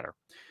playing better.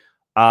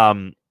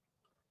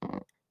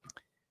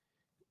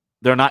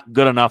 They're not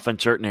good enough in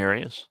certain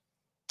areas.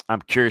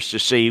 I'm curious to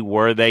see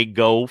where they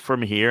go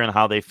from here and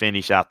how they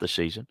finish out the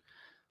season.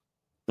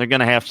 They're going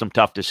to have some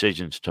tough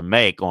decisions to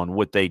make on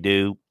what they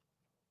do.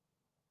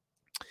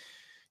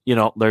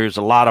 There's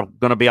going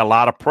to be a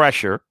lot of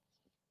pressure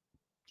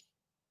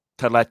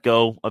to let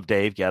go of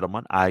Dave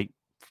Gettleman. I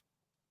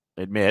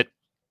admit.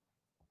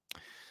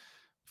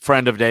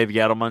 Friend of Dave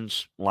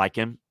Gettleman's, like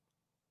him.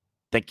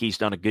 Think he's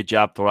done a good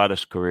job throughout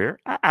his career.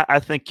 I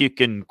think you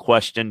can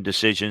question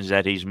decisions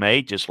that he's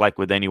made, just like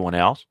with anyone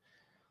else.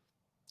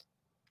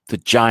 The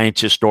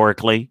Giants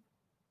historically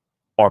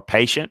are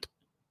patient,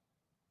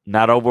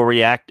 not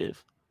overreactive.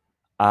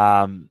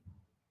 I'm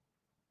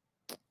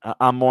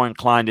more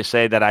inclined to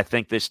say that I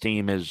think this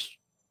team is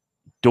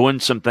doing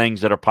some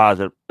things that are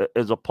positive,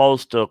 as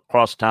opposed to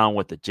across town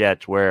with the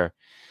Jets, where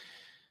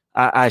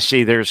I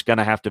see there's going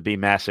to have to be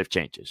massive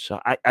changes. So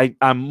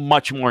I'm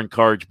much more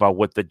encouraged by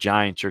what the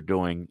Giants are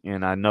doing.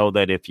 And I know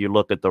that if you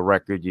look at the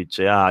record, you'd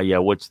say,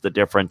 what's the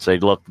difference?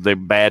 They're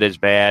bad as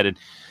bad. And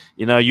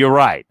you're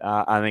right.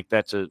 I think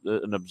that's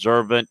an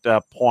observant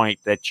point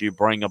that you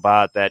bring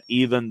about, that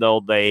even though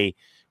their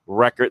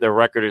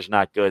record is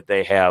not good,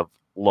 they have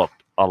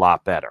looked a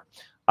lot better.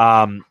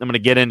 I'm going to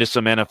get into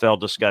some NFL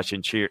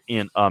discussions here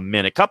in a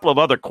minute. A couple of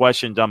other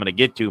questions I'm going to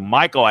get to.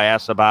 Michael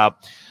asked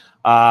about,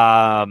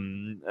 I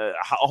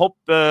hope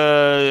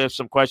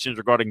some questions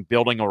regarding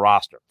building a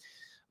roster.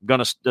 I'm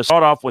going to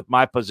start off with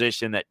my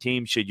position that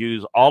teams should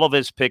use all of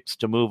his picks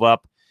to move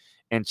up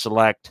and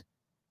select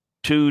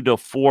 2 to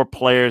 4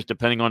 players,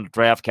 depending on the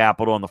draft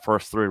capital in the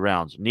first 3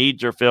 rounds.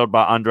 Needs are filled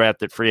by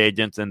undrafted free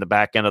agents, and the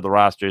back end of the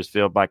roster is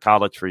filled by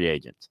college free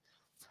agents.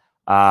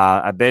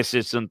 I based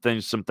some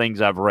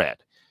things I've read.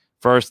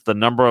 First, the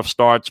number of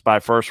starts by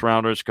first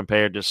rounders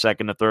compared to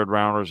second and third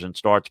rounders, and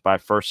starts by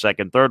first,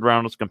 second, third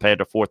rounders compared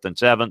to fourth and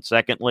seventh.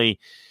 Secondly,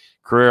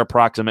 career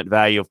approximate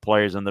value of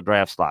players in the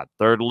draft slot.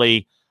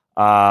 Thirdly,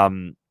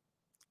 potential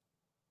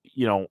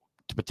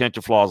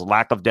flaws,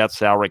 lack of depth,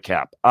 salary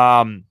cap.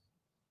 All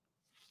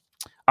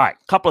right,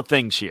 a couple of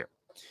things here.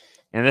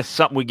 And this is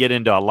something we get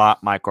into a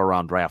lot, Michael,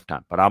 around draft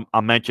time, but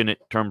I'll mention it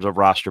in terms of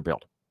roster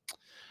building.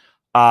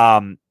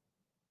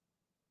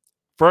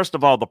 First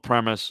of all, the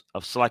premise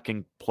of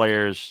selecting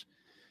players,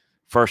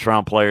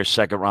 first-round players,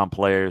 second-round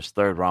players,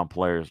 third-round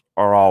players,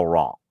 are all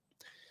wrong.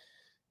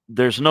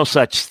 There's no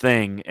such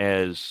thing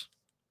as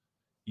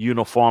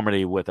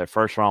uniformity with a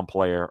first-round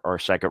player or a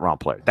second-round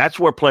player. That's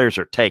where players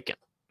are taken.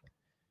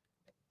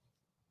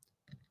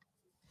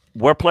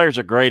 Where players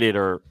are graded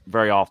are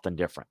very often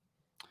different.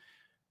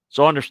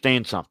 So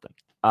understand something.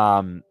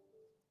 The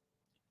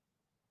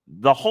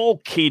whole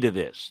key to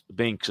this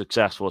being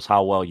successful is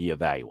how well you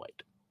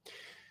evaluate.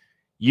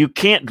 You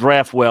can't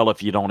draft well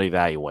if you don't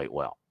evaluate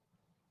well.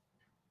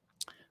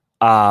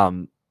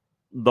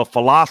 The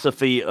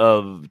philosophy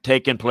of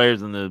taking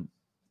players in the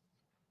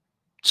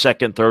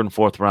second, third, and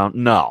fourth round,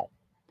 no.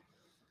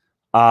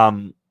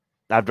 I've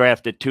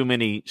drafted too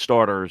many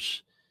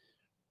starters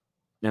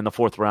in the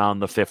fourth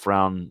round, the fifth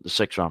round, the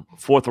sixth round.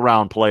 Fourth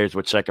round players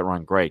with second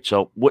round grade.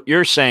 So what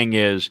you're saying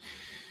is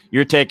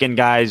you're taking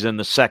guys in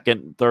the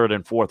second, third,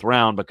 and fourth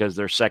round because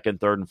they're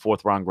second, third, and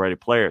fourth round graded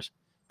players.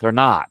 They're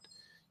not.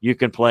 You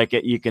can take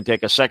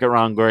a second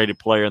round graded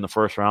player in the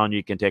first round.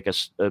 You can take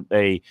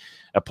a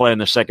player in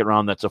the second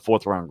round that's a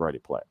fourth round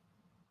graded player,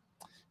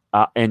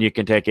 and you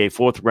can take a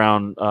second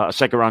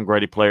round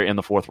graded player in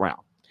the fourth round.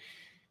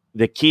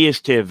 The key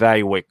is to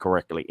evaluate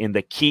correctly, and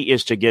the key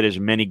is to get as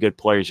many good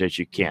players as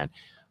you can.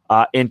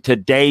 In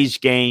today's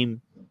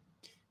game,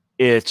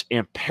 it's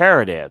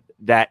imperative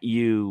that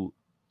you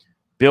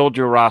build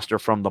your roster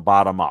from the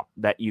bottom up,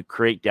 that you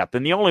create depth,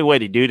 and the only way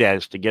to do that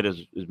is to get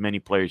as many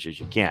players as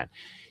you can.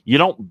 You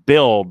don't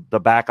build the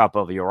backup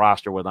of your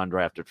roster with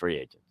undrafted free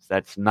agents.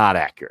 That's not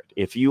accurate.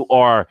 If you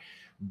are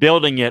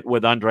building it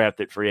with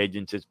undrafted free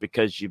agents, it's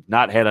because you've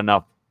not had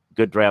enough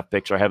good draft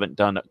picks or haven't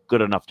done a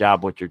good enough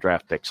job with your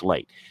draft picks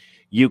late.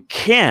 You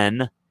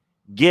can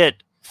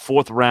get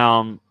fourth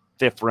round,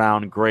 fifth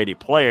round graded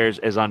players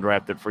as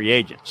undrafted free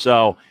agents.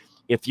 So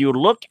if you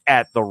look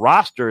at the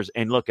rosters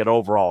and look at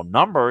overall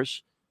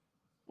numbers,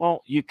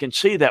 well, you can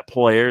see that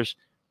players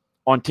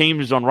on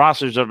teams on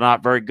rosters that are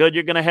not very good,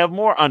 you're going to have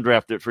more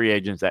undrafted free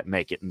agents that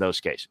make it in those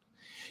cases.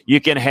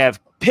 You can have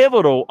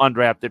pivotal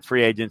undrafted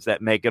free agents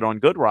that make it on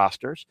good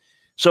rosters.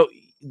 So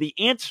the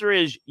answer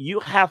is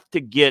you have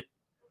to get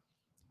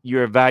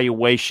your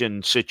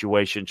evaluation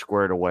situation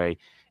squared away.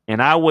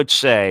 And I would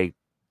say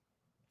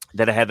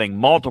that having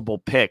multiple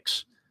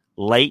picks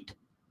late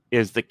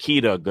is the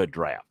key to a good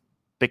draft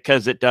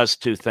because it does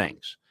 2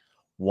 things.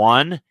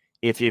 One,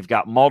 if you've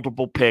got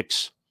multiple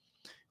picks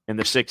in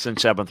the 6th and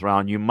 7th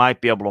round, you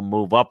might be able to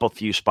move up a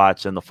few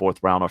spots in the 4th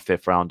round or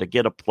 5th round to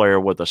get a player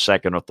with a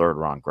 2nd or 3rd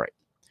round grade.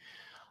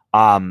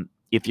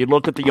 If you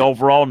look at the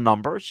overall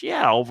numbers,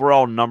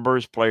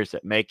 players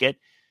that make it,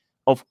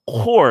 of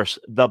course,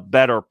 the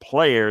better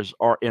players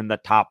are in the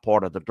top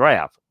part of the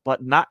draft,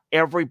 but not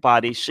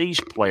everybody sees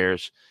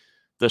players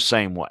the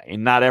same way,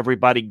 and not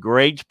everybody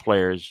grades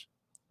players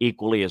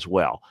equally as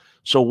well.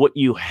 So what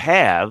you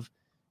have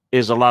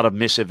is a lot of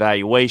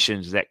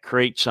misevaluations that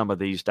create some of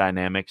these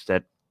dynamics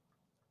that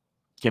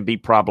can be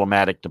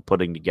problematic to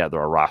putting together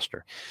a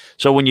roster.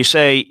 So when you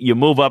say you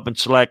move up and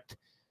select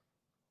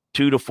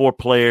 2 to 4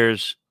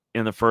 players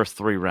in the first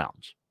 3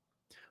 rounds,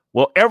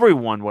 well,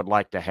 everyone would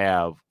like to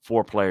have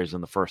 4 players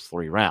in the first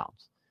 3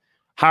 rounds.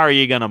 How are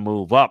you going to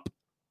move up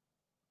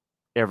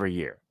every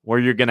year? Where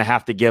you're going to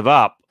have to give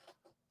up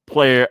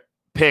player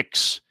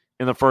picks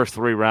in the first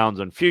 3 rounds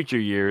in future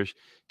years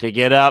to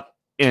get up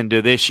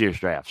into this year's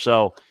draft.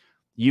 So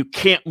you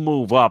can't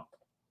move up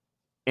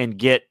and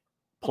get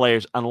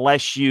players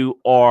unless you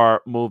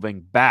are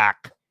moving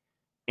back.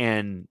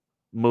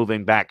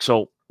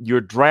 So your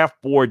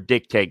draft board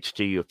dictates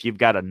to you. If you've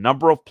got a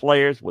number of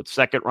players with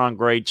 2nd round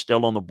grades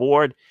still on the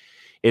board,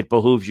 it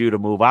behooves you to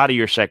move out of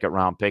your 2nd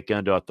round pick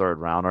into a 3rd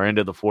round or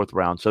into the 4th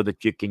round so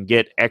that you can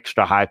get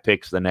extra high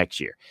picks the next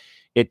year.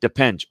 It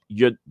depends.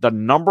 The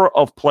number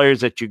of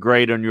players that you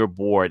grade on your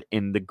board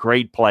in the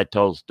grade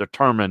plateaus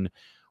determine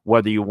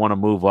whether you want to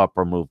move up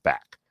or move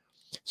back.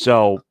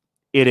 So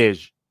it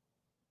is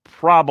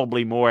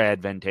probably more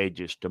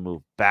advantageous to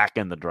move back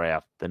in the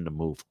draft than to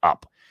move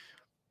up.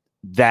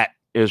 That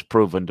is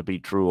proven to be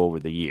true over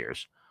the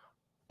years.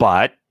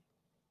 But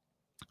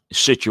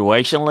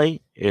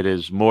situationally, it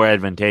is more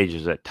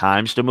advantageous at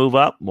times to move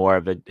up, more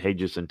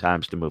advantageous in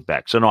times to move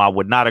back. So, no, I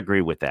would not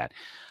agree with that.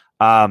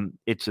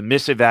 It's a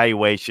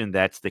misevaluation.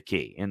 That's the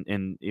key.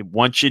 And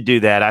once you do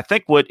that, I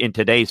think what in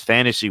today's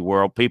fantasy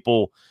world,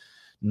 people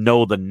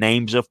know the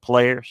names of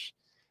players.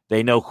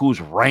 They know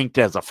who's ranked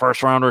as a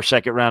first rounder,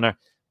 second rounder.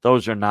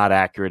 Those are not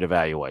accurate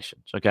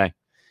evaluations. Okay.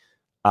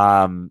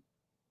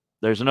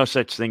 There's no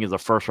such thing as a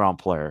first round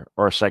player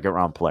or a second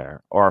round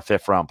player or a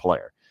fifth round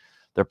player.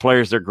 They're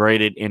players that are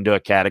graded into a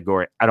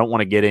category. I don't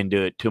want to get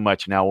into it too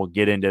much now. We'll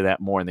get into that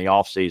more in the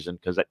offseason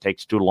because that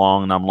takes too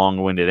long and I'm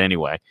long-winded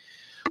anyway.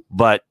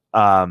 But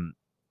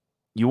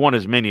you want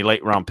as many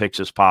late-round picks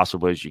as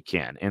possible as you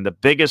can. And the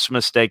biggest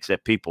mistakes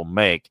that people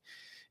make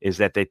is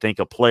that they think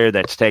a player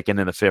that's taken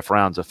in the fifth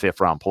round is a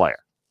fifth-round player.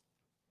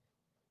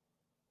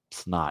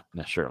 It's not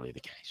necessarily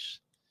the case.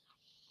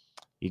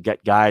 You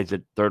got guys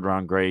at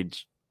third-round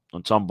grades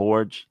on some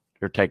boards,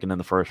 they're taken in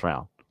the first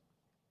round.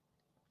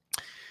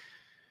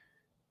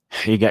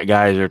 You got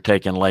guys that are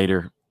taken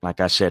later, like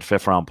I said,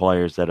 fifth-round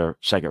players that are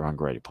second-round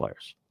graded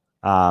players.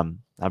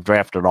 I've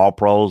drafted all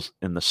pros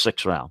in the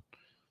sixth round,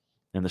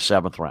 in the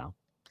seventh round.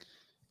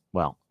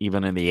 Well,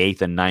 even in the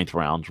eighth and ninth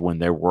rounds when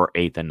there were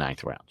eighth and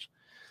ninth rounds.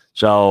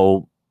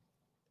 So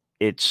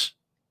it's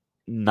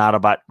not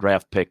about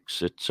draft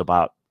picks. It's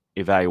about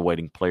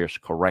evaluating players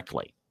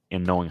correctly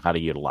and knowing how to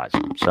utilize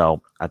them.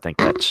 So I think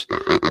that's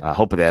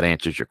hopefully that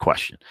answers your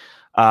question.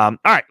 All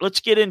right,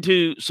 let's get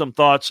into some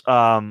thoughts.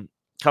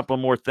 Couple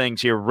more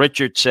things here.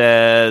 Richard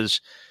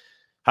says,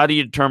 how do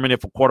you determine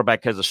if a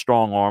quarterback has a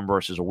strong arm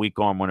versus a weak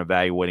arm when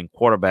evaluating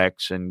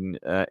quarterbacks? And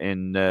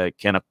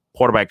can a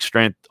quarterback's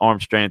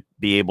arm strength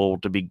be able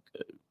to be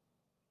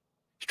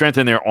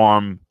strengthen their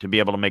arm to be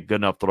able to make good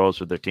enough throws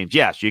for their teams?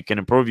 Yes, you can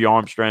improve your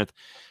arm strength.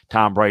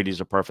 Tom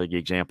Brady's a perfect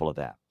example of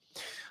that.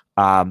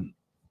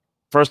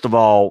 First of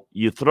all,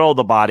 you throw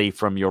the body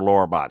from your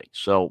lower body,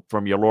 so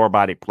from your lower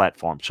body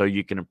platform, so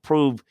you can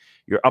improve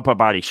your upper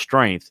body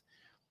strength.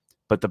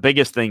 But the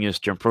biggest thing is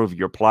to improve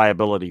your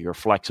pliability, your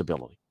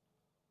flexibility,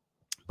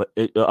 but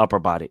upper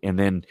body, and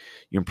then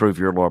you improve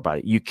your lower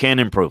body. You can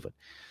improve it.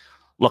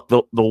 Look,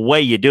 the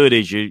way you do it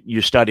is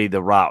you study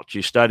the routes.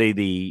 You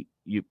study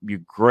you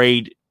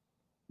grade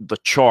the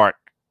chart.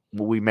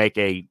 We make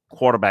a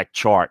quarterback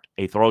chart,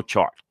 a throw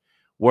chart,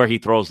 where he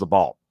throws the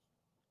ball.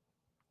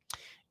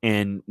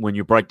 And when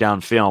you break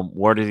down film,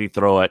 where does he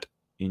throw it?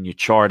 And you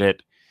chart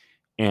it.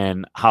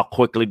 And how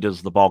quickly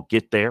does the ball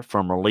get there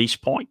from release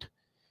point?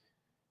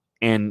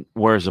 And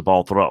where's the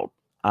ball thrown?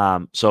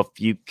 So if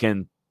you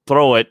can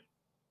throw it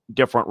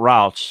different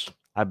routes,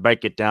 I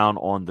break it down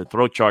on the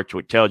throw chart,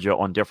 which tells you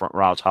on different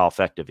routes how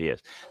effective he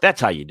is.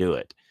 That's how you do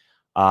it.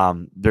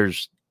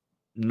 There's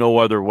no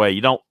other way.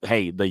 You don't,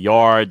 the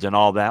yards and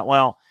all that.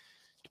 Well,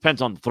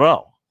 depends on the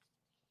throw.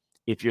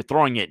 If you're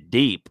throwing it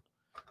deep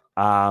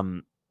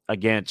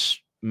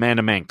against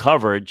man-to-man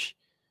coverage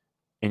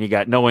and you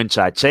got no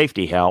inside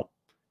safety help,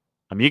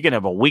 you can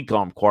have a weak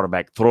arm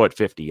quarterback throw it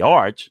 50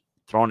 yards,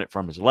 throwing it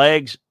from his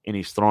legs, and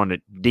he's throwing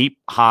it deep,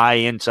 high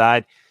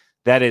inside.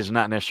 That is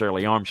not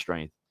necessarily arm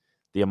strength,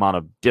 the amount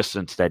of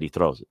distance that he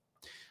throws it.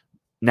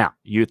 Now,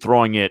 you're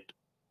throwing it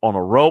on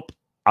a rope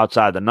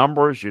outside the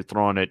numbers. You're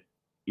throwing it,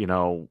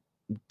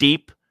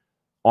 deep.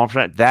 Arm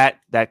strength,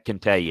 that can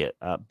tell you.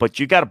 But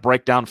you got to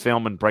break down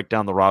film and break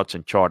down the routes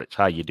and chart it. It's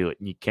how you do it,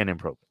 and you can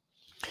improve it.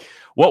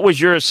 What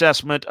was your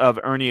assessment of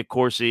Ernie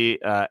Accorsi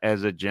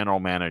as a general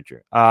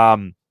manager?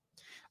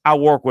 I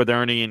work with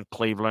Ernie in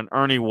Cleveland.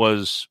 Ernie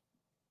was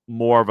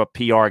more of a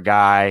PR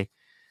guy.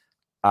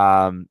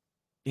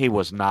 He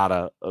was not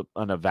an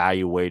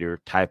evaluator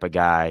type of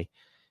guy.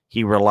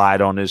 He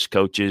relied on his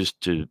coaches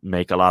to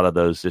make a lot of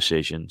those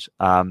decisions.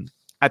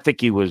 I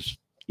think he was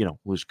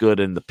good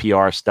in the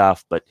PR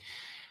stuff, but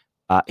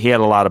he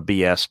had a lot of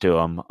BS to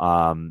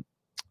him.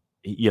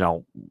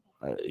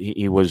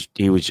 He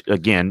was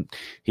again,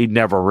 he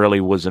never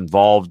really was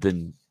involved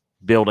in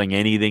building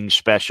anything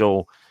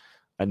special.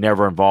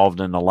 Never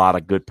involved in a lot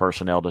of good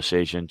personnel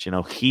decisions.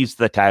 He's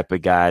the type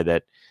of guy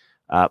that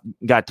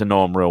got to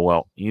know him real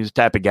well. He's the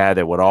type of guy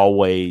that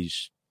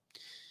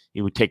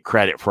he would take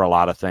credit for a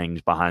lot of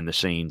things behind the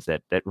scenes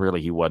that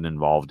really he wasn't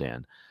involved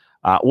in.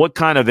 What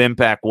kind of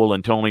impact will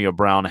Antonio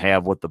Brown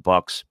have with the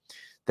Bucs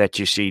that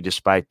you see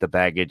despite the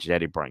baggage that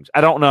he brings?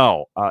 I don't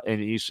know.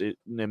 And he's an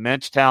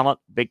immense talent,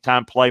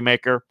 big-time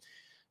playmaker,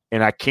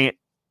 and I can't,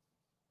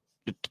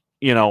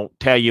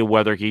 tell you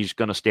whether he's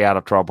going to stay out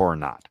of trouble or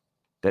not.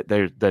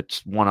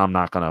 That's one I'm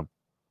not going to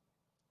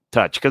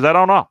touch because I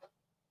don't know.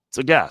 It's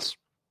a guess.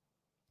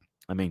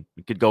 It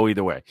could go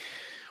either way.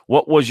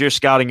 What was your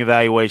scouting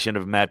evaluation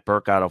of Matt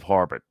Burke out of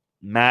Harvard?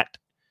 Matt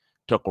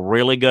took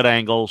really good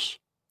angles,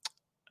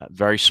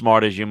 very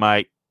smart as you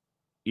might,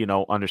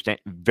 understand,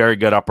 very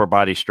good upper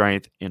body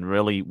strength, and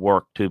really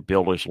worked to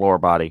build his lower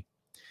body.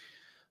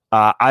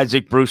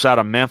 Isaac Bruce out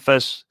of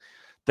Memphis.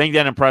 thing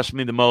that impressed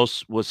me the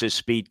most was his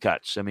speed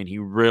cuts. I mean, he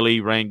really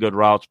ran good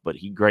routes, but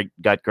he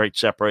got great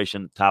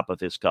separation at the top of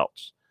his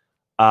cuts.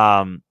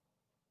 And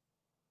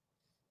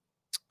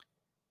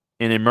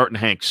then Merton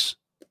Hanks,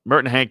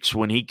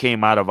 when he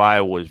came out of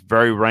Iowa, was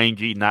very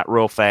rangy, not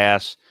real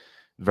fast,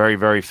 very,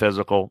 very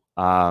physical.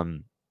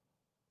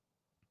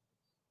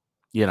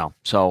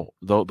 So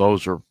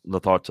those are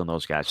the thoughts on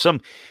those guys. Some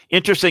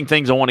interesting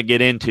things I want to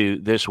get into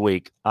this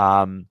week.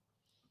 And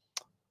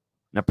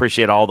I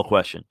appreciate all the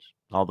questions,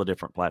 all the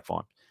different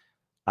platforms.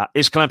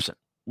 Is Clemson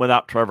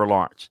without Trevor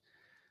Lawrence?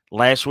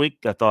 Last week,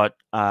 I thought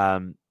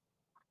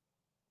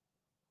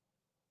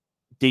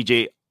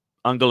DJ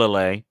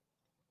Uiagalelei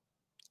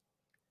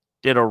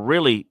did a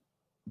really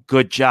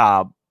good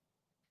job,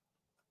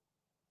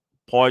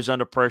 poise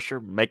under pressure,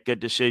 make good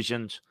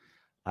decisions,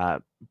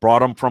 brought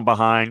them from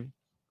behind.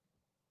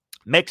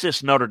 Makes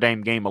this Notre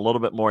Dame game a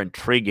little bit more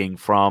intriguing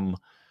from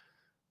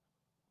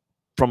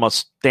a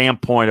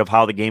standpoint of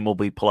how the game will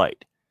be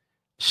played.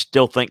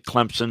 Still think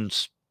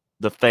Clemson's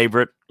the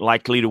favorite,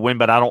 likely to win,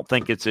 but I don't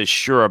think it's as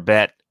sure a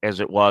bet as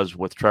it was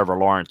with Trevor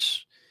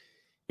Lawrence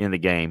in the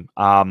game.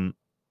 But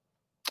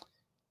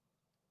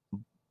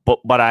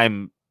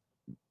I'm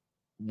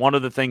one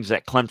of the things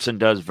that Clemson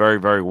does very,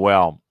 very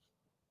well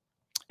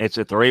is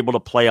that they're able to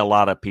play a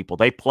lot of people.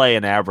 They play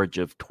an average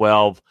of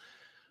 12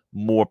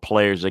 more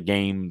players a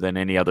game than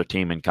any other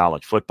team in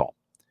college football.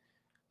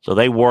 So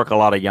they work a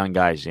lot of young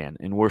guys in,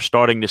 and we're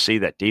starting to see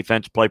that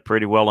defense play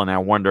pretty well, and I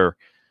wonder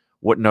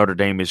what Notre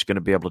Dame is going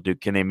to be able to do.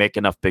 Can they make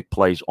enough big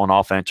plays on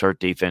offense or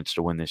defense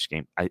to win this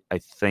game? I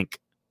think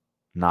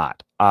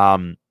not.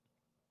 But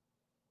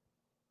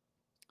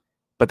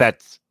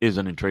that is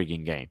an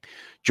intriguing game.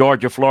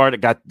 Georgia, Florida,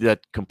 got the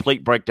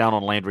complete breakdown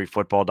on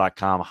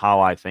LandryFootball.com,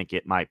 how I think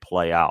it might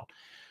play out.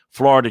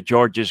 Florida,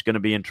 Georgia is going to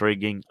be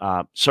intriguing.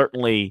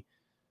 Certainly,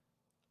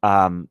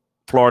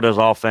 Florida's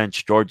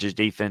offense, Georgia's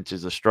defense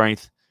is a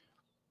strength.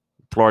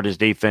 Florida's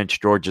defense,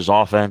 Georgia's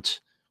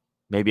offense,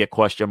 maybe a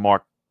question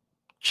mark.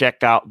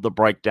 Check out the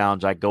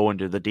breakdowns. I go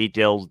into the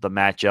details, the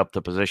matchup,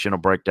 the positional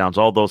breakdowns,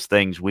 all those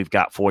things we've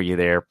got for you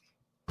there.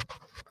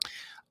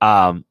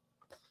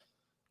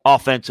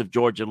 Offensive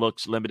Georgia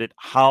looks limited.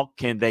 How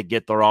can they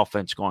get their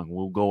offense going?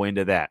 We'll go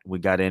into that. We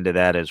got into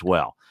that as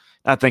well.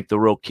 I think the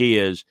real key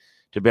is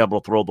to be able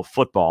to throw the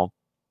football.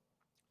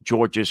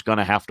 Georgia's going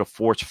to have to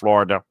force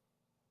Florida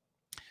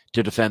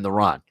to defend the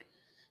run,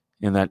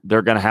 and that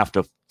they're going to have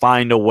to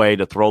find a way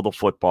to throw the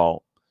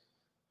football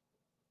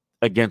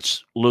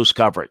against loose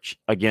coverage,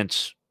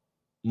 against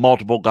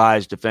multiple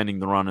guys defending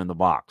the run in the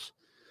box.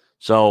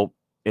 So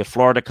if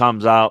Florida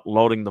comes out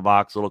loading the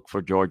box, look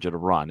for Georgia to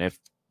run. If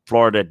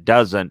Florida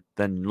doesn't,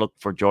 then look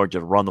for Georgia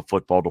to run the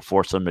football to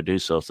force them to do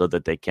so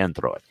that they can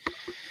throw it.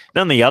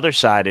 Then the other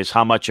side is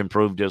how much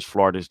improved is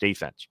Florida's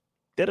defense.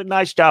 Did a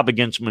nice job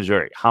against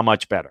Missouri. How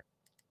much better?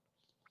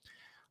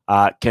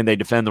 Can they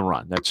defend the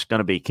run? That's going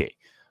to be key.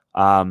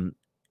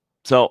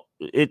 So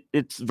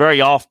it's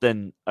very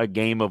often a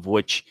game of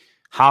which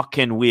how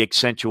can we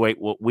accentuate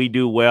what we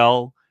do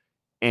well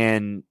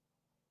and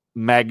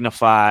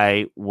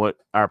magnify what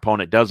our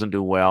opponent doesn't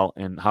do well,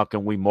 and how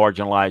can we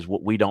marginalize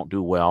what we don't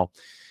do well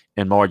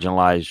and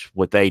marginalize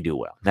what they do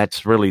well.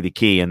 That's really the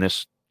key, and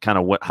this kind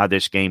of how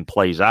this game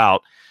plays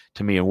out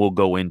to me, and we'll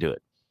go into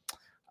it.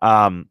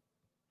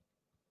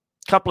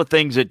 Couple of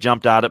things that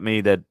jumped out at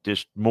me that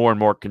just more and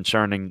more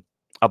concerning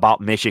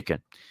about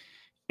Michigan.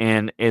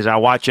 And as I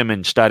watch them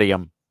and study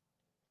them,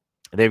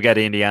 they've got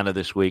Indiana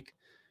this week.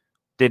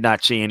 Did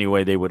not see any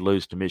way they would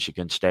lose to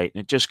Michigan State.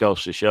 And it just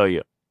goes to show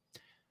you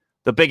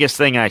the biggest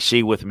thing I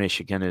see with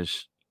Michigan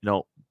is,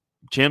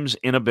 Jim's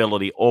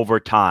inability over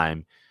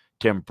time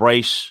to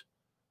embrace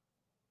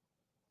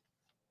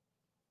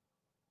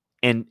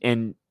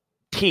and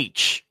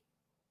teach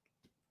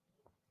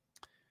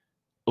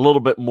a little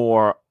bit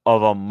more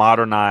of a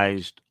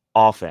modernized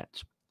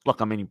offense.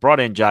 Look, he brought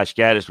in Josh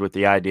Gaddis with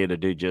the idea to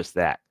do just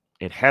that.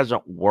 It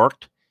hasn't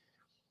worked.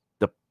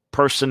 The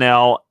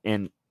personnel,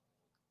 and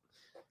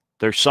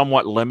they're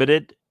somewhat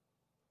limited,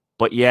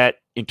 but yet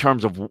in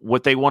terms of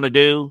what they want to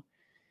do,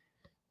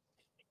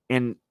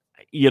 and,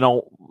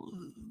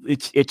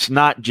 it's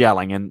not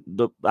gelling.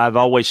 And I've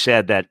always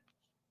said that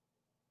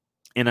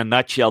in a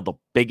nutshell, the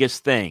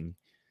biggest thing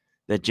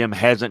that Jim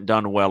hasn't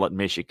done well at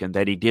Michigan,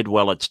 that he did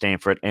well at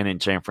Stanford and in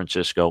San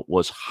Francisco,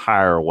 was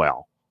hire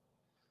well.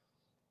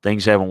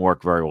 Things haven't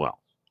worked very well.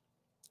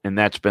 And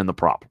that's been the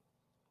problem.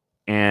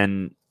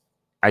 And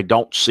I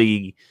don't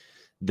see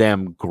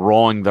them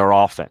growing their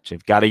offense.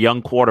 They've got a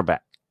young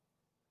quarterback,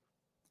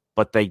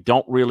 but they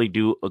don't really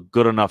do a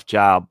good enough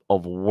job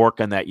of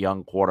working that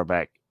young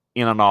quarterback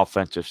in an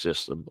offensive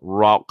system,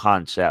 route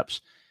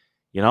concepts.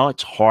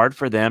 It's hard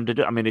for them to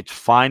do. It's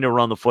fine to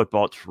run the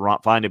football. It's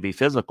fine to be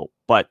physical.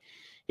 But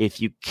if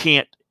you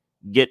can't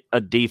get a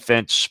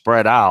defense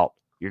spread out,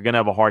 you're going to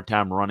have a hard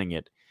time running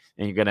it.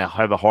 And you're going to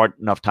have a hard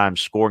enough time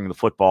scoring the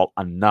football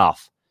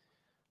enough.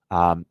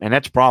 And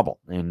that's a problem.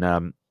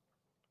 And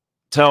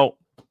so,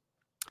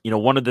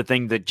 one of the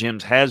things that Jim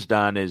has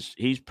done is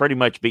he's pretty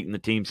much beaten the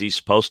teams he's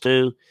supposed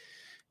to.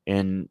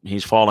 and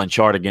he's fallen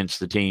short against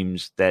the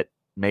teams that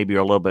maybe are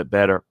a little bit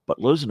better. But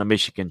losing to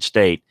Michigan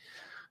State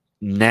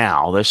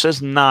now, this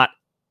is not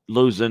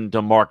losing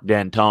to Mark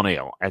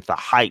D'Antonio at the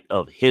height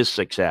of his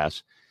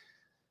success.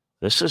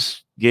 This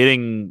is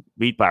getting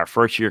beat by a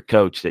first-year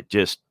coach that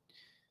just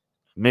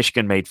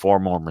Michigan made 4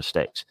 more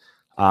mistakes.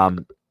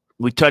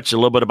 We touched a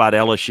little bit about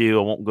LSU.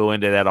 I won't go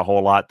into that a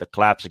whole lot. The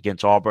collapse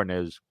against Auburn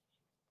is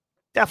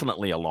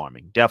definitely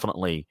alarming,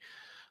 definitely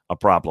a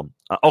problem.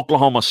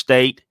 Oklahoma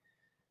State,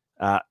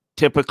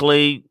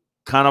 typically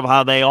kind of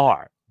how they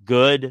are,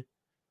 good,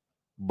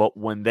 but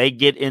when they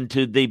get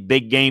into the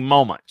big game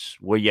moments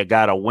where you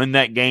got to win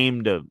that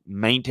game to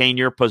maintain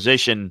your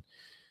position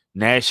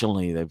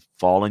nationally, they've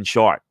fallen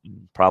short,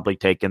 probably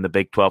taken the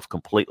Big 12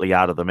 completely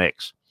out of the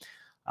mix.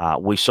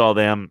 We saw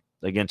them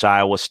against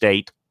Iowa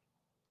State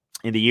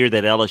in the year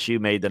that LSU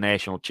made the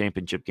national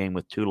championship game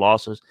with 2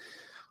 losses.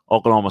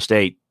 Oklahoma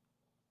State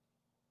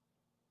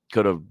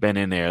could have been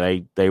in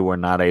there. They were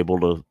not able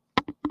to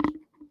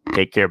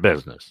take care of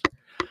business.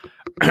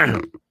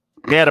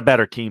 They had a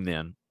better team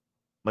then,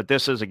 but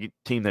this is a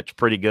team that's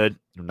pretty good.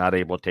 They're not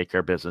able to take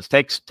care of business.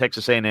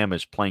 Texas A&M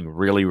is playing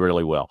really,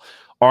 really well.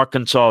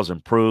 Arkansas has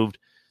improved.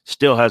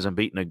 Still hasn't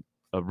beaten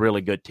a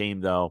really good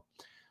team, though.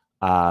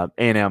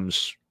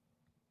 A&M's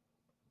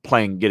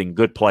getting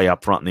good play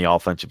up front in the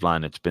offensive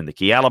line. It's been the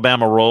key.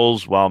 Alabama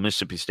rolls while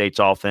Mississippi State's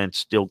offense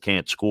still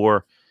can't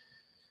score.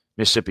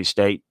 Mississippi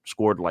State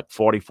scored like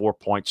 44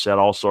 points, set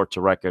all sorts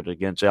of records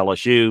against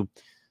LSU.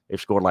 They've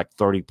scored like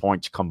 30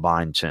 points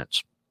combined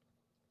since.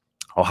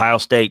 Ohio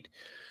State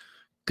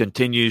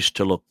continues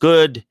to look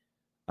good.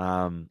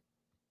 Going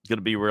to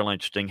be real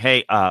interesting.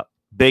 Hey,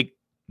 big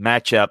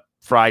matchup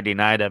Friday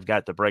night. I've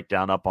got the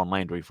breakdown up on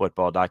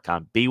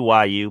LandryFootball.com.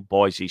 BYU,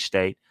 Boise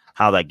State,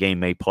 how that game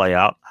may play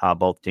out, how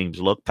both teams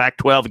look.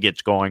 Pac-12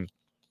 gets going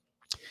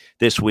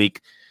this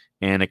week,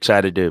 and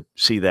excited to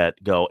see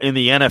that go. In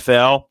the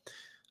NFL,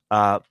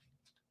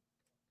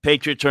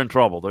 Patriots are in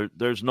trouble.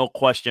 There's no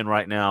question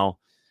right now.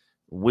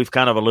 We've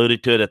kind of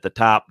alluded to it at the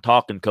top,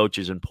 talking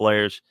coaches and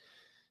players.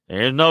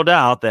 There's no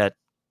doubt that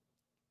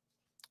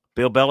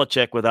Bill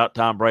Belichick without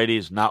Tom Brady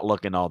is not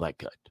looking all that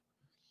good.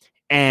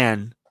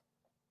 And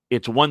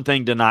it's one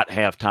thing to not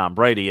have Tom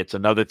Brady. It's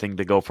another thing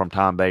to go from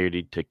Tom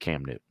Brady to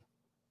Cam Newton.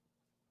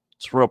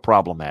 It's real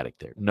problematic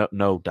there.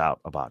 No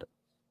doubt about it.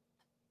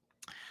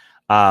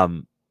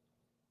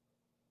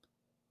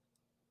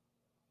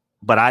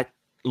 But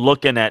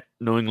looking at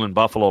New England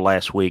Buffalo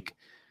last week,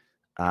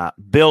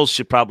 Bills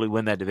should probably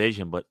win that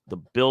division, but the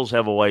Bills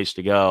have a ways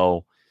to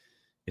go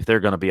if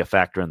they're going to be a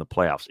factor in the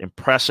playoffs.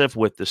 Impressive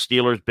with the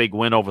Steelers' big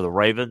win over the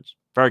Ravens.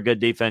 Very good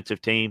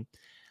defensive team.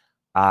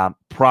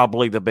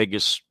 Probably the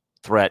biggest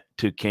threat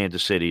to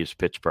Kansas City is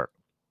Pittsburgh.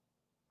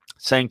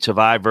 Saints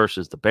survive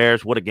versus the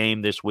Bears. What a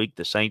game this week.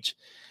 The Saints,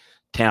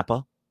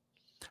 Tampa,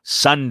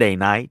 Sunday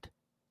night.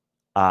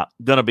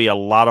 Going to be a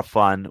lot of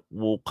fun.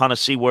 We'll kind of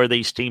see where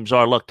these teams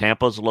are. Look,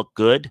 Tampa's look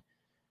good.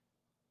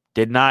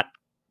 Did not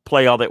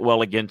play all that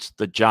well against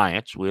the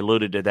Giants. We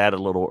alluded to that a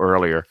little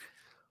earlier.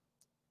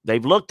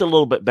 They've looked a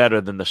little bit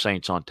better than the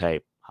Saints on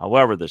tape.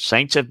 However, the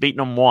Saints have beaten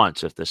them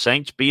once. If the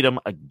Saints beat them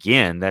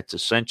again, that's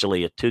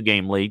essentially a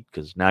 2-game lead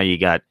because now you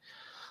got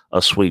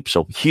a sweep.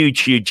 So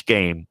huge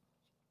game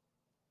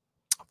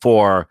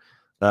for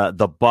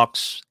the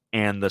Bucs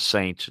and the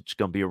Saints. It's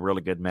going to be a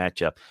really good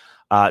matchup.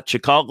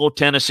 Chicago,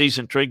 Tennessee's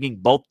intriguing.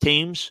 Both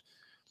teams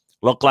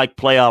look like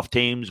playoff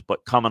teams,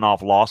 but coming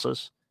off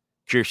losses.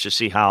 Curious to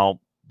see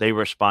how they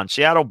respond.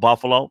 Seattle,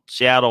 Buffalo.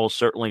 Seattle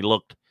certainly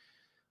looked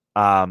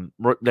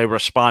they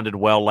responded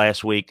well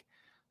last week.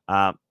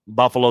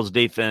 Buffalo's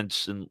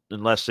defense,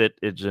 unless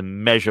it's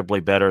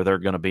immeasurably better, they're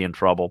going to be in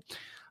trouble.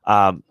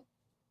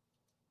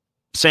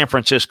 San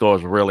Francisco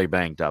is really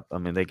banged up. I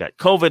mean, they got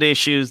COVID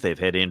issues. They've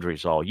had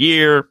injuries all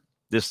year.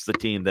 This is the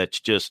team that's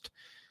just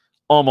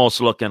almost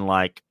looking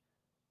like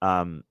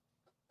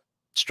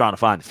it's trying to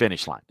find the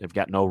finish line. They've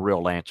got no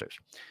real answers.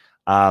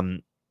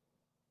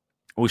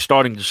 We're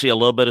starting to see a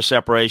little bit of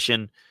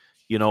separation,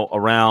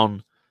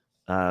 around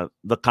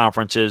the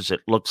conferences.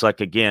 It looks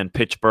like, again,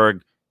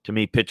 Pittsburgh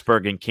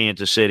and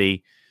Kansas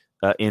City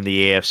in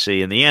the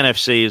AFC. And the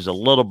NFC is a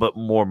little bit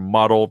more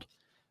muddled.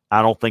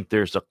 I don't think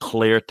there's a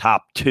clear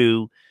top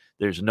 2.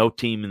 There's no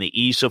team in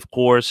the East, of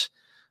course.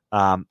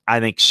 I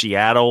think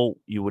Seattle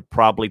you would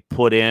probably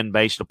put in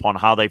based upon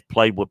how they've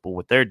played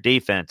with their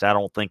defense. I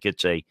don't think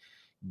it's a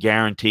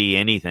guarantee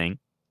anything.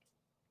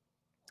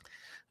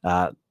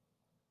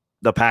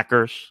 The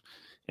Packers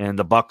and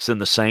the Bucs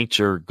and the Saints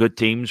are good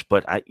teams,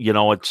 but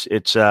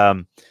it's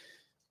a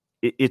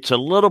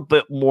little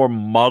bit more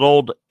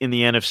muddled in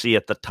the NFC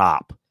at the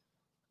top.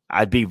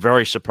 I'd be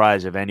very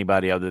surprised if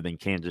anybody other than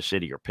Kansas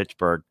City or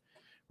Pittsburgh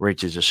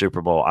reaches a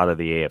Super Bowl out of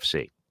the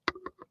AFC.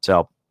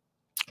 So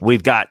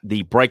we've got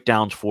the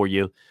breakdowns for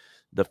you.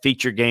 The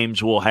feature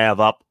games we'll have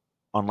up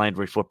on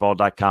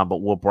LandryFootball.com,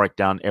 but we'll break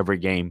down every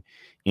game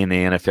in the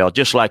NFL,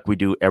 just like we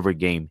do every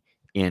game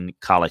in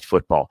college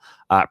football.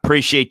 I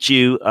appreciate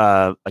you,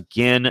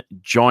 again,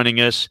 joining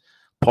us,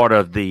 part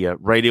of the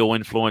Radio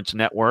Influence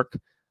Network.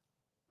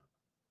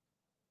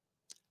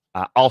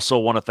 I also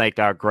want to thank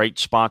our great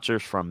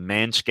sponsors from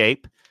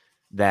Manscaped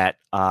that,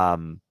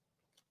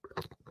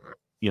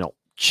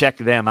 check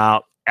them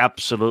out.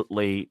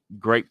 Absolutely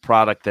great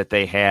product that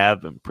they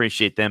have.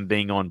 Appreciate them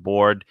being on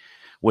board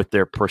with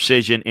their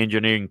precision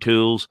engineering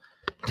tools.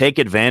 Take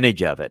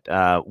advantage of it.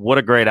 What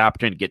a great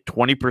opportunity to get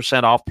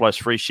 20% off plus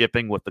free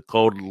shipping with the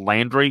code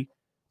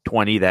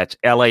Landry20. That's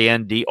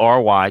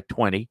LANDRY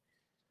 20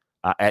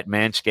 at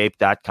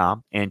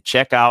manscaped.com. And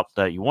check out,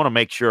 you want to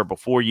make sure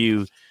before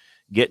you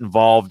get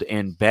involved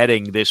in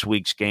betting this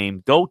week's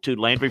game, go to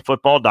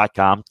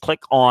LandryFootball.com,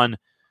 click on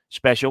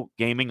special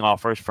gaming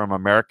offers from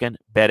American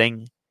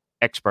betting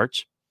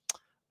experts.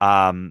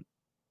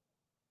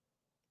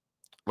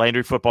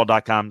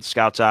 LandryFootball.com,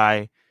 Scout's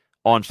Eye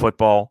on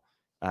football,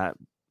 the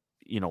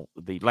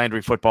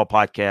Landry Football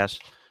Podcast,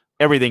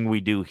 everything we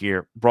do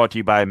here brought to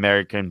you by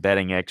American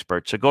betting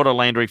experts. So go to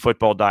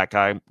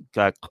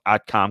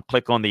LandryFootball.com,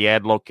 click on the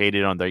ad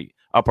located on the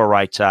upper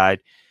right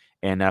side,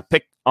 and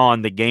pick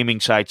on the gaming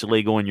sites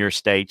legal in your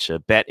states,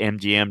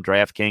 BetMGM,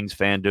 DraftKings,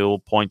 FanDuel,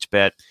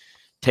 PointsBet.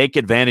 Take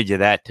advantage of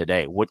that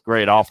today. What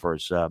great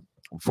offers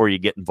before you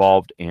get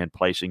involved in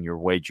placing your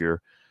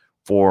wager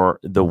for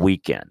the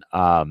weekend.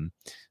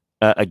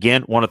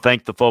 Again, want to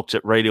thank the folks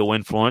at Radio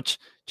Influence.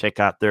 Check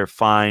out their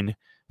fine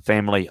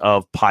family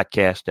of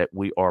podcasts that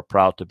we are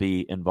proud to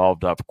be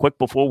involved of. Quick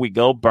before we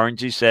go,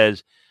 Bernsey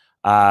says,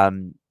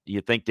 do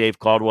you think Dave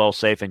Caldwell is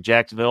safe in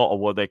Jacksonville, or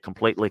will they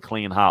completely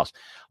clean house?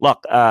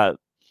 Look,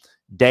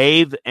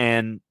 Dave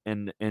and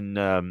Doug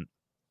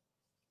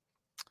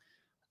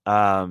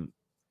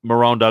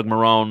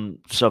Marrone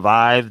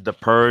survived the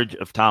purge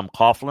of Tom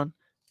Coughlin.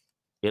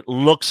 It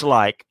looks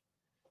like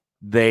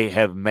they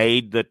have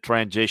made the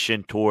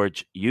transition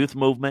towards youth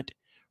movement,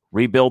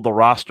 rebuild the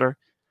roster.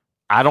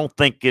 I don't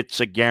think it's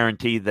a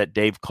guarantee that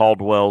Dave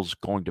Caldwell's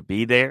going to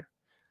be there.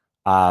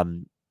 But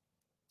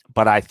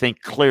I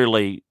think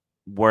clearly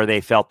where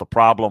they felt the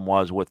problem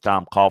was with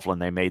Tom Coughlin,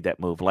 they made that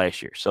move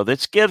last year. So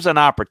this gives an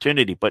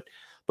opportunity. But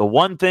the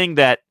one thing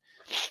that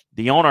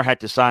the owner had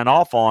to sign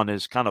off on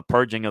is kind of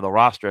purging of the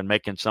roster and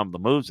making some of the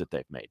moves that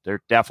they've made.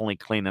 They're definitely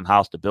cleaning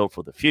house to build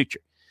for the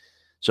future.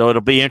 So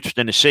it'll be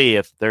interesting to see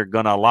if they're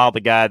going to allow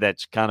the guy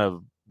that's kind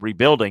of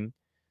rebuilding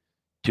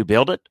to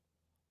build it,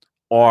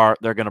 or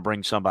they're going to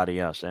bring somebody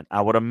else. And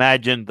I would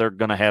imagine they're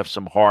going to have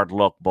some hard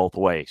look both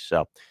ways.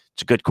 So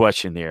it's a good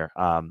question there.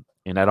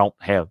 And I don't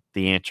have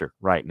the answer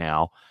right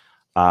now.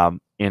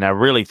 And I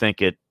really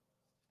think it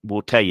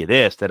will tell you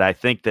this, that I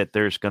think that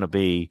there's going to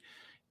be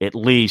at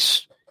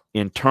least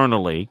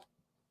internally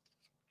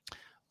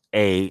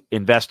a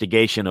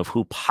investigation of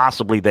who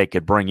possibly they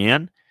could bring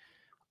in.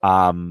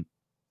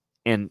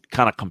 And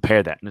kind of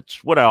compare that. And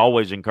it's what I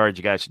always encourage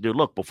you guys to do.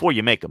 Look, before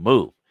you make a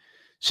move,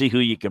 see who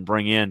you can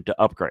bring in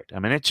to upgrade. I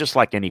mean, it's just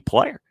like any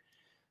player.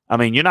 I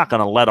mean, you're not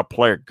going to let a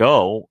player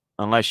go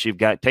unless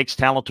it takes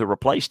talent to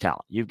replace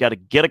talent. You've got to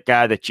get a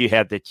guy that you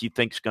have that you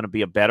think is going to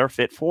be a better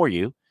fit for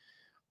you.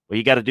 Well,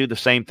 you got to do the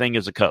same thing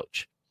as a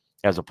coach,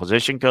 as a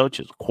position coach,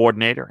 as a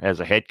coordinator, as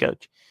a head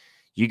coach.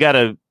 You got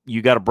to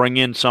bring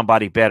in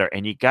somebody better,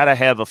 and you got to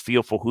have a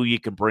feel for who you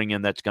can bring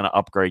in that's going to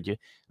upgrade you.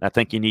 And I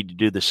think you need to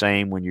do the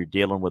same when you're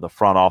dealing with a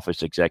front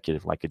office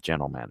executive like a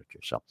general manager.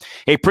 So,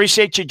 hey,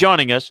 appreciate you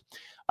joining us.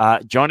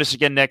 Join us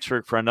again next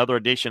week for another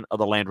edition of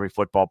the Landry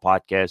Football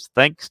Podcast.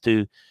 Thanks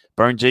to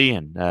Bernsey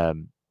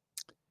and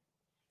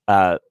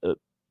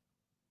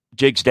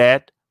Jig's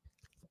dad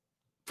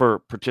for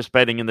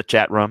participating in the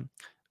chat room.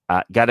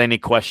 Got any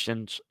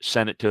questions,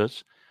 send it to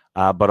us.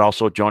 But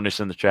also join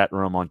us in the chat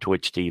room on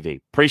Twitch TV.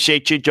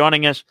 Appreciate you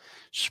joining us.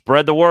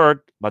 Spread the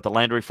word about the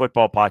Landry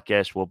Football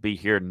Podcast. We'll be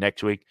here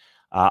next week.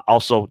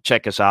 Also,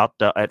 check us out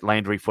at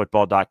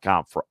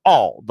LandryFootball.com for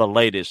all the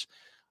latest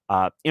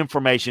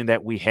information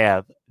that we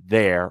have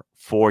there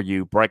for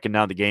you, breaking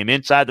down the game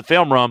inside the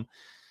film room,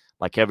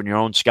 like having your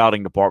own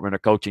scouting department or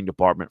coaching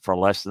department for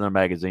less than a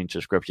magazine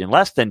subscription,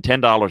 less than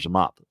 $10 a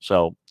month.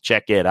 So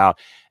check it out.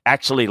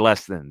 Actually,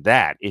 less than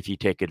that if you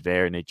take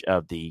advantage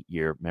of the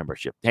year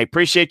membership. Hey,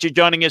 appreciate you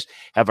joining us.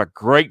 Have a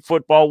great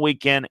football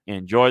weekend.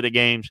 Enjoy the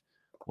games.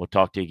 We'll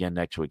talk to you again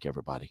next week,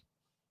 everybody.